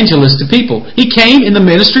evangelist to people. He came in the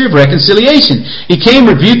ministry of reconciliation. He came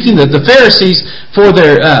rebuking the Pharisees for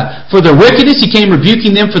their wickedness. He came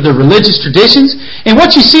rebuking them for their religious traditions. And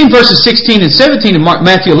what you see in verses 16 and 17 in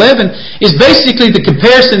Matthew 11 is basically the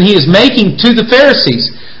comparison he is making to the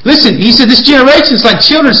Pharisees. Listen, he said, this generation is like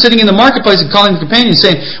children sitting in the marketplace and calling the companions,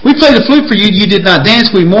 saying, we played the flute for you, you did not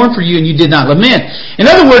dance. We mourned for you, and you did not lament.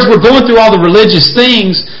 In other words, we're going through all the religious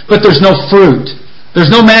things, but there's no fruit. There's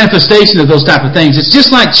no manifestation of those type of things. It's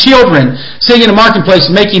just like children sitting in a marketplace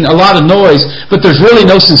making a lot of noise, but there's really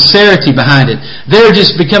no sincerity behind it. They're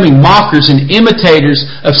just becoming mockers and imitators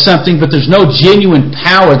of something, but there's no genuine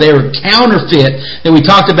power. They're counterfeit that we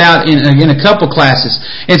talked about in a couple classes.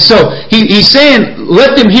 And so he's saying,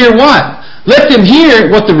 let them hear what? Let them hear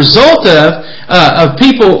what the result of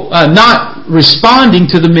people not responding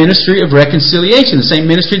to the ministry of reconciliation. The same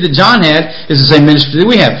ministry that John had is the same ministry that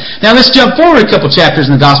we have. Now let's jump forward a couple chapters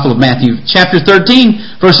in the Gospel of Matthew. Chapter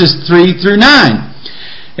 13, verses 3 through 9.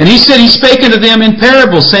 And he said, He spake unto them in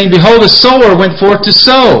parables, saying, Behold, a sower went forth to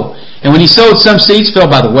sow. And when he sowed, some seeds fell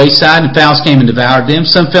by the wayside, and fowls came and devoured them.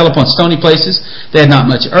 Some fell upon stony places. They had not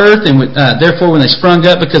much earth, and therefore when they sprung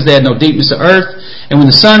up, because they had no deepness of earth, and when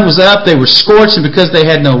the sun was up, they were scorched, and because they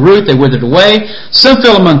had no root, they withered away. Some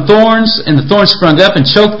fell among thorns, and the thorns sprung up and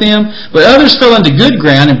choked them. But others fell into good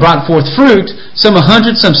ground and brought forth fruit, some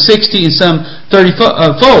 100, some 60, and some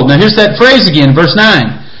 30-fold. Now here's that phrase again, verse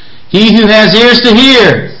 9. He who has ears to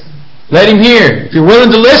hear, let him hear. If you're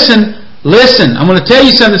willing to listen, listen. I'm going to tell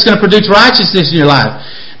you something that's going to produce righteousness in your life.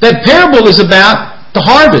 That parable is about the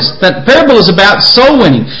harvest. That parable is about soul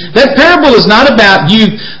winning. That parable is not about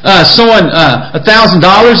you sowing $1,000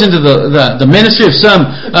 into the ministry of some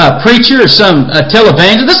preacher or some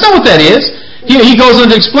televangelist. That's not what that is. He goes on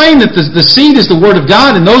to explain that the seed is the Word of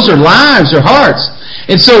God, and those are lives or hearts.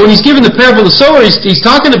 And so when he's giving the parable of the sower, he's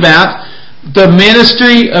talking about the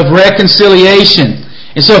ministry of reconciliation.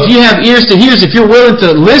 And so if you have ears to hear, if you're willing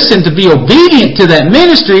to listen, to be obedient to that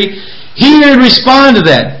ministry, hear and respond to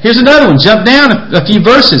that. Here's another one. Jump down a few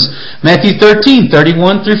verses. Matthew 13,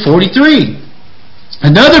 31 through 43.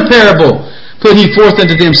 Another parable put he forth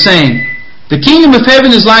unto them, saying, The kingdom of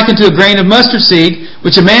heaven is likened to a grain of mustard seed,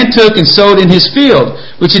 which a man took and sowed in his field,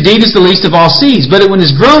 which indeed is the least of all seeds. But when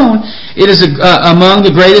it is grown, it is among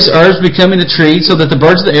the greatest herbs, becoming a tree, so that the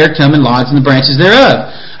birds of the air come and lodge in the branches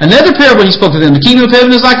thereof. Another parable he spoke to them. The kingdom of heaven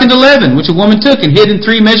is like unto leaven, which a woman took and hid in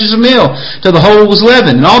 3 measures of meal, till the whole was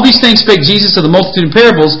leavened. And all these things spake Jesus of the multitude of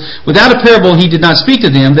parables. Without a parable he did not speak to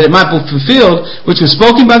them, that it might be fulfilled, which was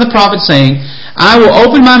spoken by the prophet, saying, I will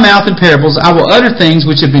open my mouth in parables, I will utter things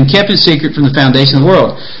which have been kept in secret from the foundation of the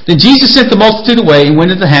world. Then Jesus sent the multitude away, and went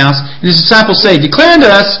into the house, and his disciples say, Declare unto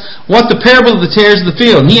us what the parable of the tares of the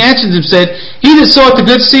field. And he answered them and said, He that soweth the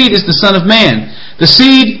good seed is the Son of Man. The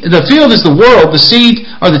field is the world, the seed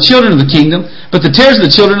are the children of the kingdom, but the tares are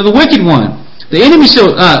the children of the wicked one. The enemy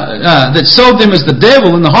that sowed them is the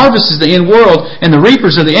devil, and the harvest is the end world, and the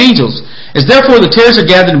reapers are the angels. As therefore the tares are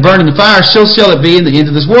gathered and burned in the fire, so shall it be in the end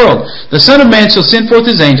of this world. The Son of Man shall send forth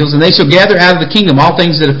his angels, and they shall gather out of the kingdom all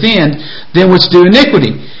things that offend them which do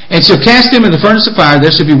iniquity, and shall cast them in the furnace of fire.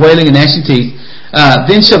 There shall be wailing and gnashing teeth.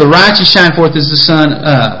 Then shall the righteous shine forth as the sun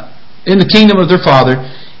in the kingdom of their Father.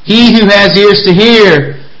 He who has ears to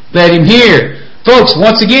hear, let him hear. Folks,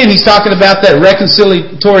 once again, he's talking about that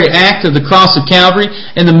reconciliatory act of the cross of Calvary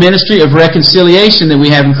and the ministry of reconciliation that we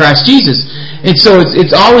have in Christ Jesus. And so it's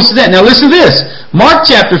always that. Now listen to this. Mark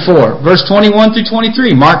chapter 4, verse 21 through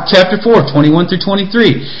 23. Mark chapter 4, 21 through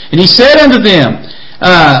 23. And he said unto them,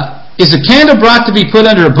 Is a candle brought to be put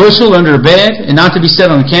under a bushel, under a bed, and not to be set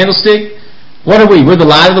on a candlestick? What are we? We're the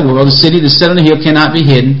light of the world. The city that's set on a hill cannot be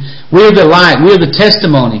hidden. We're the light. We're the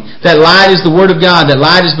testimony. That light is the Word of God. That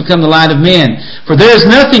light has become the light of men. For there is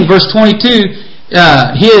nothing, verse 22,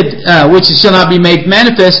 hid, which shall not be made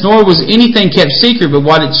manifest, nor was anything kept secret, but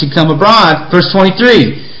what it should come abroad. Verse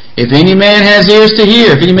 23, If any man has ears to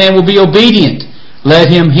hear, if any man will be obedient,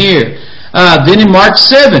 let him hear. Then in Mark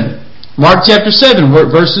chapter 7,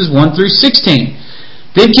 verses 1 through 16,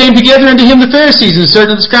 Then came together unto him the Pharisees and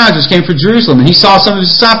certain of the scribes which came from Jerusalem. And he saw some of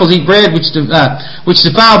his disciples eat bread which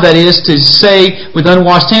defiled, that is, to say, with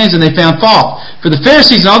unwashed hands, and they found fault. For the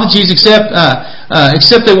Pharisees and all the Jews, except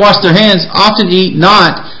they wash their hands, often eat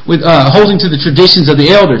not with holding to the traditions of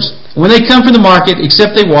the elders. When they come from the market,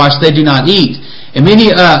 except they wash, they do not eat. And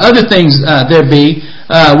many other things there be,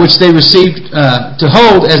 which they received to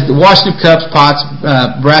hold, as the washing of cups, pots,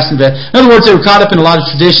 brass, and vessels. In other words, they were caught up in a lot of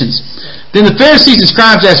traditions. Then the Pharisees and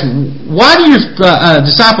scribes asked, why do your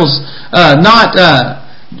disciples not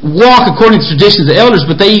walk according to the traditions of the elders,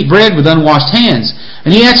 but they eat bread with unwashed hands?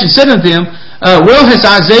 And he answered and said unto them, well, has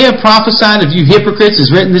Isaiah prophesied of you hypocrites, as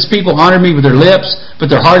written, this people honor me with their lips, but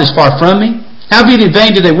their heart is far from me? Howbeit in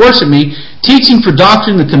vain do they worship me, teaching for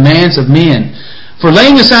doctrine the commands of men. For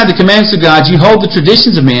laying aside the commandments of God, you hold the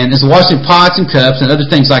traditions of men, as the washing of pots and cups and other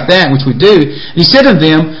things like that, which we do. And he said unto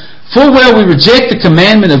them, full well we reject the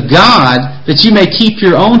commandment of God, that you may keep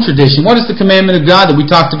your own tradition. What is the commandment of God that we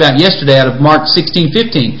talked about yesterday out of Mark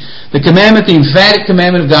 16:15? The commandment, the emphatic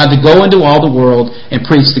commandment of God, to go into all the world and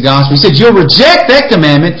preach the gospel. He said, you'll reject that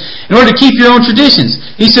commandment in order to keep your own traditions.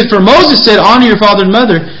 He said, for Moses said, honor your father and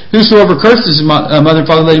mother. Whosoever curses his mother and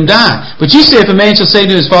father, let him die. But you say, if a man shall say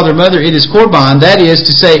to his father and mother, it is korban, that is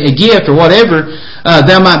to say, a gift or whatever,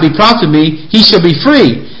 thou might be profited me, he shall be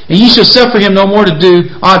free. And ye shall suffer him no more to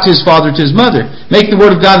do aught to his father or to his mother. Make the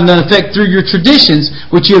word of God of none effect through your traditions,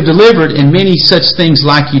 which you have delivered, and many such things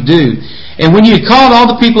like you do. And when you had called all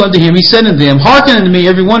the people unto him, he said unto them, hearken unto me,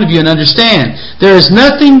 every one of you, and understand. There is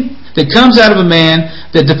nothing that comes out of a man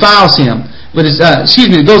that defiles him. But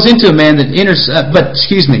it goes into a man that enters.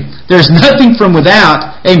 There's nothing from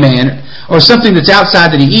without a man, or something that's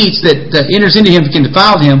outside that he eats that enters into him that can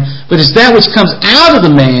defile him. But it's that which comes out of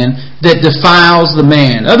the man that defiles the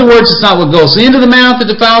man. In other words, it's not what goes into the mouth that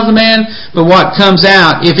defiles the man, but what comes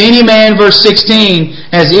out. If any man, verse 16,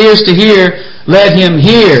 has ears to hear, let him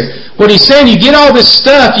hear. What he's saying, you get all this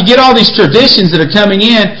stuff, you get all these traditions that are coming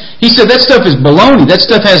in. He said that stuff is baloney. That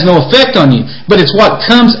stuff has no effect on you. But it's what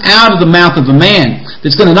comes out of the mouth of a man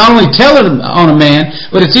that's going to not only tell it on a man,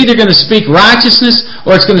 but it's either going to speak righteousness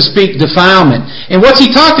or it's going to speak defilement. And what's he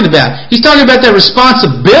talking about? He's talking about that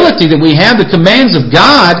responsibility that we have, the commands of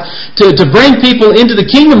God, to bring people into the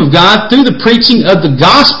kingdom of God through the preaching of the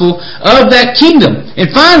gospel of that kingdom. And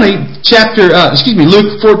finally,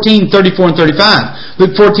 Luke 14:34 and 35.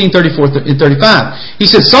 Luke 14:34 and 35. He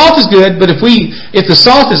said, salt is good, but if the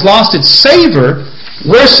salt has lost its savor,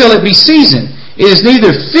 where shall it be seasoned? It is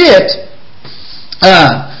neither fit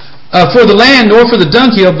for the land nor for the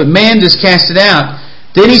dunghill, but man does cast it out.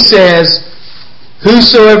 Then he says,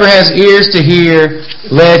 whosoever has ears to hear,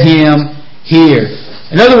 let him hear.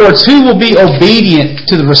 In other words, who will be obedient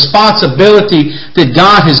to the responsibility that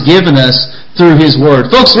God has given us through His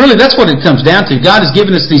Word? Folks, really, that's what it comes down to. God has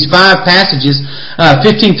given us these 5 passages,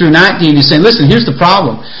 15 through 19. He's saying, listen, here's the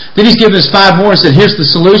problem. Then He's given us 5 more and said, here's the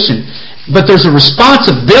solution. But there's a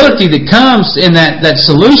responsibility that comes in that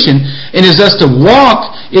solution, and is us to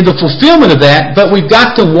walk in the fulfillment of that, but we've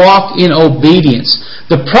got to walk in obedience.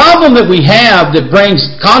 The problem that we have that brings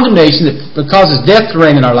condemnation, that causes death to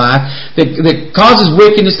reign in our life, that causes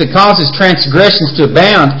wickedness, that causes transgressions to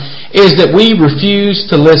abound, is that we refuse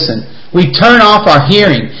to listen. We turn off our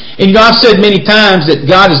hearing. And I've said many times that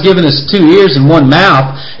God has given us 2 ears and 1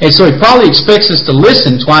 mouth, and so He probably expects us to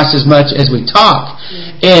listen twice as much as we talk.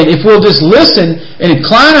 And if we'll just listen and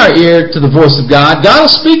incline our ear to the voice of God, God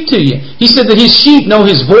will speak to you. He said that His sheep know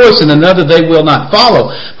His voice and another they will not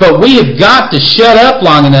follow. But we have got to shut up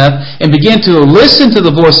long enough and begin to listen to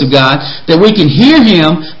the voice of God, that we can hear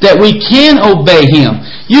Him, that we can obey Him.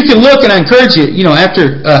 You can look, and I encourage you,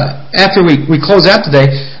 after we close out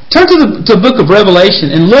today, turn to the book of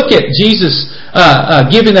Revelation and look at Jesus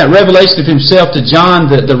giving that revelation of Himself to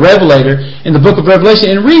John the Revelator in the book of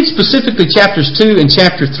Revelation, and read specifically chapters 2 and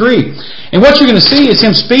chapter 3. And what you're going to see is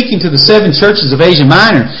Him speaking to the 7 churches of Asia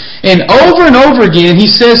Minor. And over again, He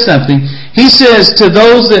says something. He says, to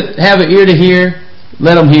those that have an ear to hear,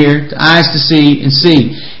 let them hear, to eyes to see, and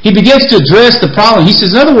see. He begins to address the problem. He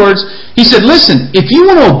says, in other words, He said, listen, if you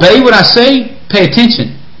want to obey what I say, pay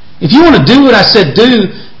attention. If you want to do what I said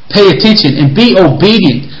do, pay attention and be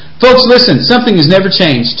obedient. Folks, listen, something has never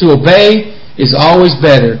changed. To obey is always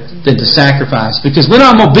better than to sacrifice. Because when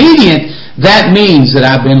I'm obedient, that means that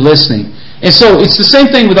I've been listening. And so it's the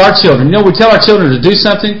same thing with our children. We tell our children to do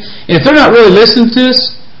something, and if they're not really listening to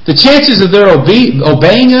us, the chances of their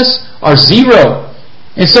obeying us are 0.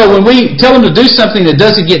 And so when we tell them to do something that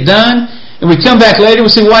doesn't get done, and we come back later and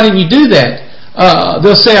we say, why didn't you do that?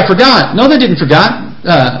 They'll say, I forgot. No, they didn't forget.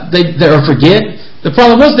 The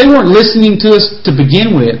problem was they weren't listening to us to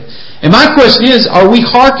begin with. And my question is, are we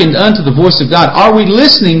hearkened unto the voice of God? Are we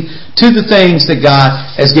listening to the things that God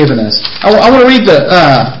has given us? I want to read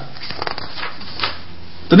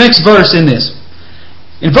the next verse in this.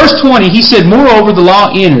 In verse 20, he said, "Moreover, the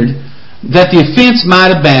law entered, that the offense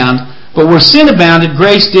might abound. But where sin abounded,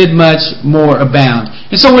 grace did much more abound."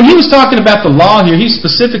 And so when he was talking about the law here, he's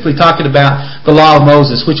specifically talking about the law of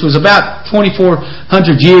Moses, which was about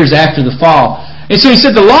 2,400 years after the fall. And so he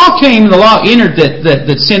said the law came and the law entered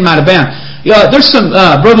that sin might abound. There's some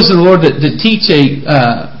brothers in the Lord that teach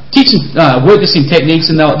witnessing techniques,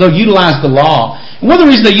 and they'll utilize the law. And one of the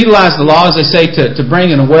reasons they utilize the law is, they say, to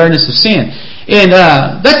bring an awareness of sin. And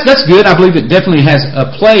that's good. I believe it definitely has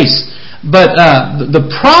a place. But the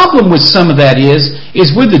problem with some of that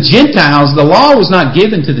is with the Gentiles, the law was not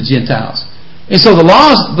given to the Gentiles. And so the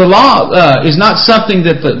law is not something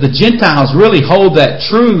that the Gentiles really hold that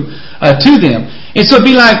true to them. And so it'd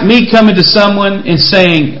be like me coming to someone and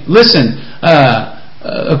saying, "Listen,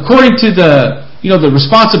 according to the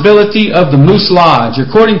responsibility of the Moose Lodge,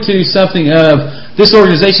 according to something of this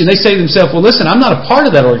organization," they say to themselves, "Well, listen, I'm not a part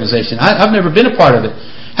of that organization. I've never been a part of it."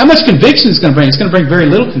 How much conviction is going to bring? It's going to bring very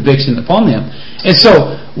little conviction upon them. And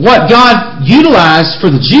so what God utilized for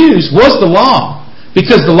the Jews was the law,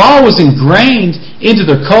 because the law was ingrained into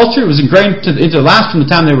their culture. It was ingrained into their lives from the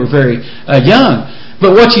time they were very young.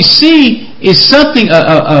 But what you see is something,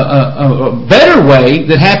 a better way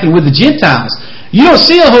that happened with the Gentiles. You don't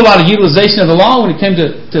see a whole lot of utilization of the law when it came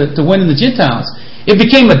to winning the Gentiles. It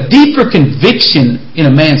became a deeper conviction in a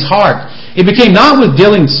man's heart. It became not with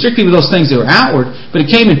dealing strictly with those things that were outward, but it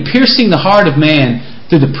came in piercing the heart of man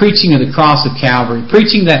through the preaching of the cross of Calvary,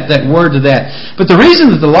 preaching that word to that. But the reason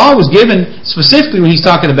that the law was given, specifically when he's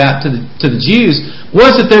talking about to the Jews,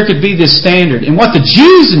 was that there could be this standard. And what the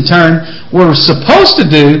Jews in turn were supposed to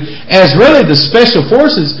do, as really the special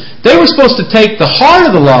forces, they were supposed to take the heart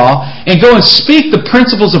of the law and go and speak the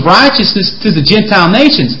principles of righteousness to the Gentile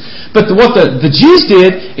nations. But what the Jews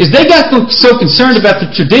did is they got so concerned about the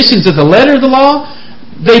traditions of the letter of the law,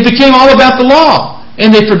 they became all about the law.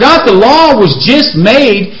 And they forgot the law was just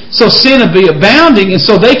made so sin would be abounding and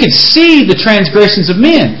so they could see the transgressions of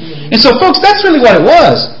men. And so, folks, that's really what it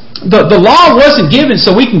was. The law wasn't given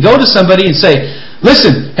so we can go to somebody and say,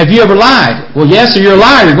 "Listen, have you ever lied?" "Well, yes, or you're a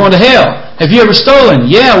liar, you're going to hell." "Have you ever stolen?"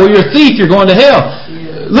 "Yeah, well, you're a thief, you're going to hell."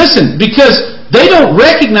 Listen, because they don't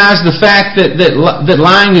recognize the fact that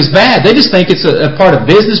lying is bad. They just think it's a part of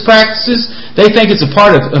business practices. They think it's a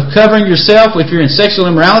part of covering yourself if you're in sexual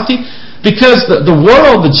immorality. Because the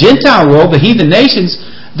world, the Gentile world, the heathen nations,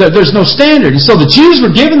 there's no standard. And so the Jews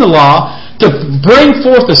were given the law to bring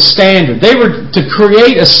forth a standard. They were to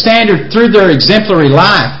create a standard through their exemplary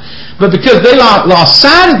life. But because they lost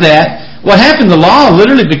sight of that, what happened? The law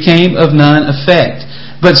literally became of none effect.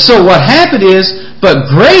 But so what happened is, but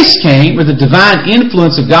grace came, or the divine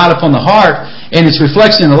influence of God upon the heart and its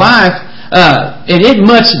reflection in the life, and it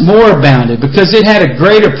much more abounded because it had a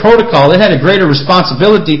greater protocol, it had a greater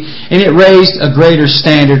responsibility, and it raised a greater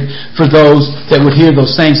standard for those that would hear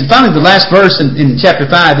those things. And finally, the last verse in chapter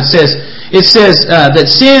 5, it says that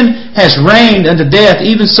sin has reigned unto death,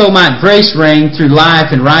 even so might grace reign through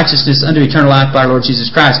life and righteousness unto eternal life by our Lord Jesus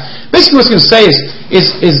Christ. Basically what it's going to say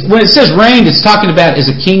is when it says reigned, it's talking about as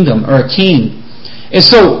a kingdom or a king. And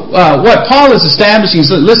so what Paul is establishing is,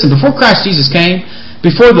 listen, before Christ Jesus came,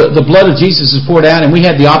 before the blood of Jesus was poured out and we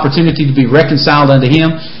had the opportunity to be reconciled unto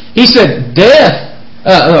Him, He said death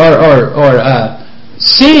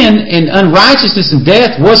sin and unrighteousness and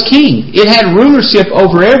death was king. It had rulership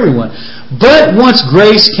over everyone. But once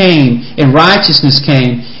grace came and righteousness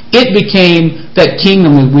came, it became that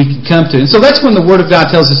kingdom that we could come to. And so that's when the Word of God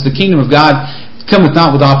tells us the kingdom of God cometh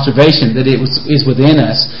not with observation, that it is within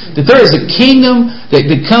us. That there is a kingdom that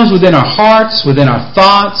comes within our hearts, within our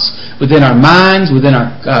thoughts, within our minds, within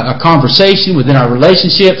our conversation, within our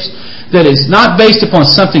relationships, that is not based upon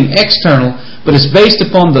something external, but it's based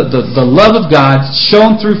upon the love of God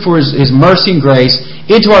shown through for His mercy and grace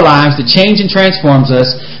into our lives that change and transforms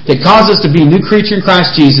us, that causes us to be a new creature in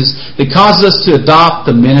Christ Jesus, that causes us to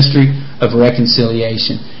adopt the ministry of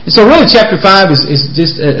reconciliation. And so really chapter 5 is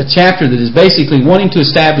just a chapter that is basically wanting to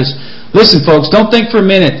establish, listen folks, don't think for a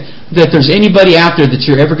minute that there's anybody out there that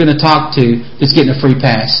you're ever going to talk to that's getting a free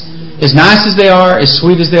pass. As nice as they are, as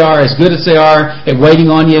sweet as they are, as good as they are at waiting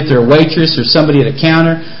on you, if they're a waitress or somebody at a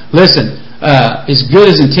counter, listen, as good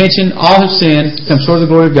as intention, all have sinned, come short of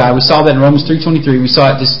the glory of God. We saw that in Romans 3:23. We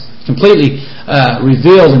saw it just completely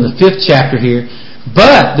revealed in the 5th chapter here.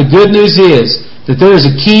 But the good news is that there is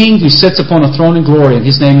a King who sits upon a throne in glory, and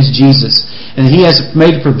His name is Jesus. And He has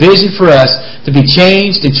made a provision for us to be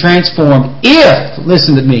changed and transformed if,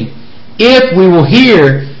 listen to me, if we will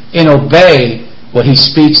hear and obey what He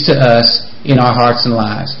speaks to us in our hearts and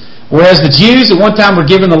lives. Whereas the Jews at one time were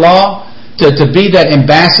given the law to be that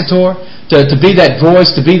ambassador, to be that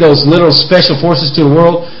voice, to be those little special forces to the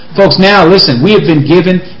world. Folks, now listen, we have been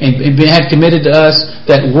given and had committed to us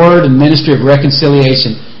that word and ministry of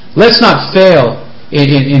reconciliation. Let's not fail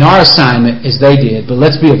in our assignment as they did, but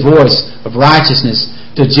let's be a voice of righteousness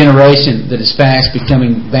to a generation that is fast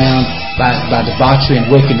becoming bound by debauchery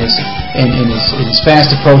and wickedness and is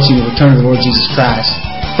fast approaching the return of the Lord Jesus Christ.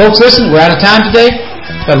 Folks, listen, we're out of time today.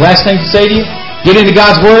 Got a last thing to say to you? Get into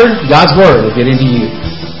God's Word will get into you.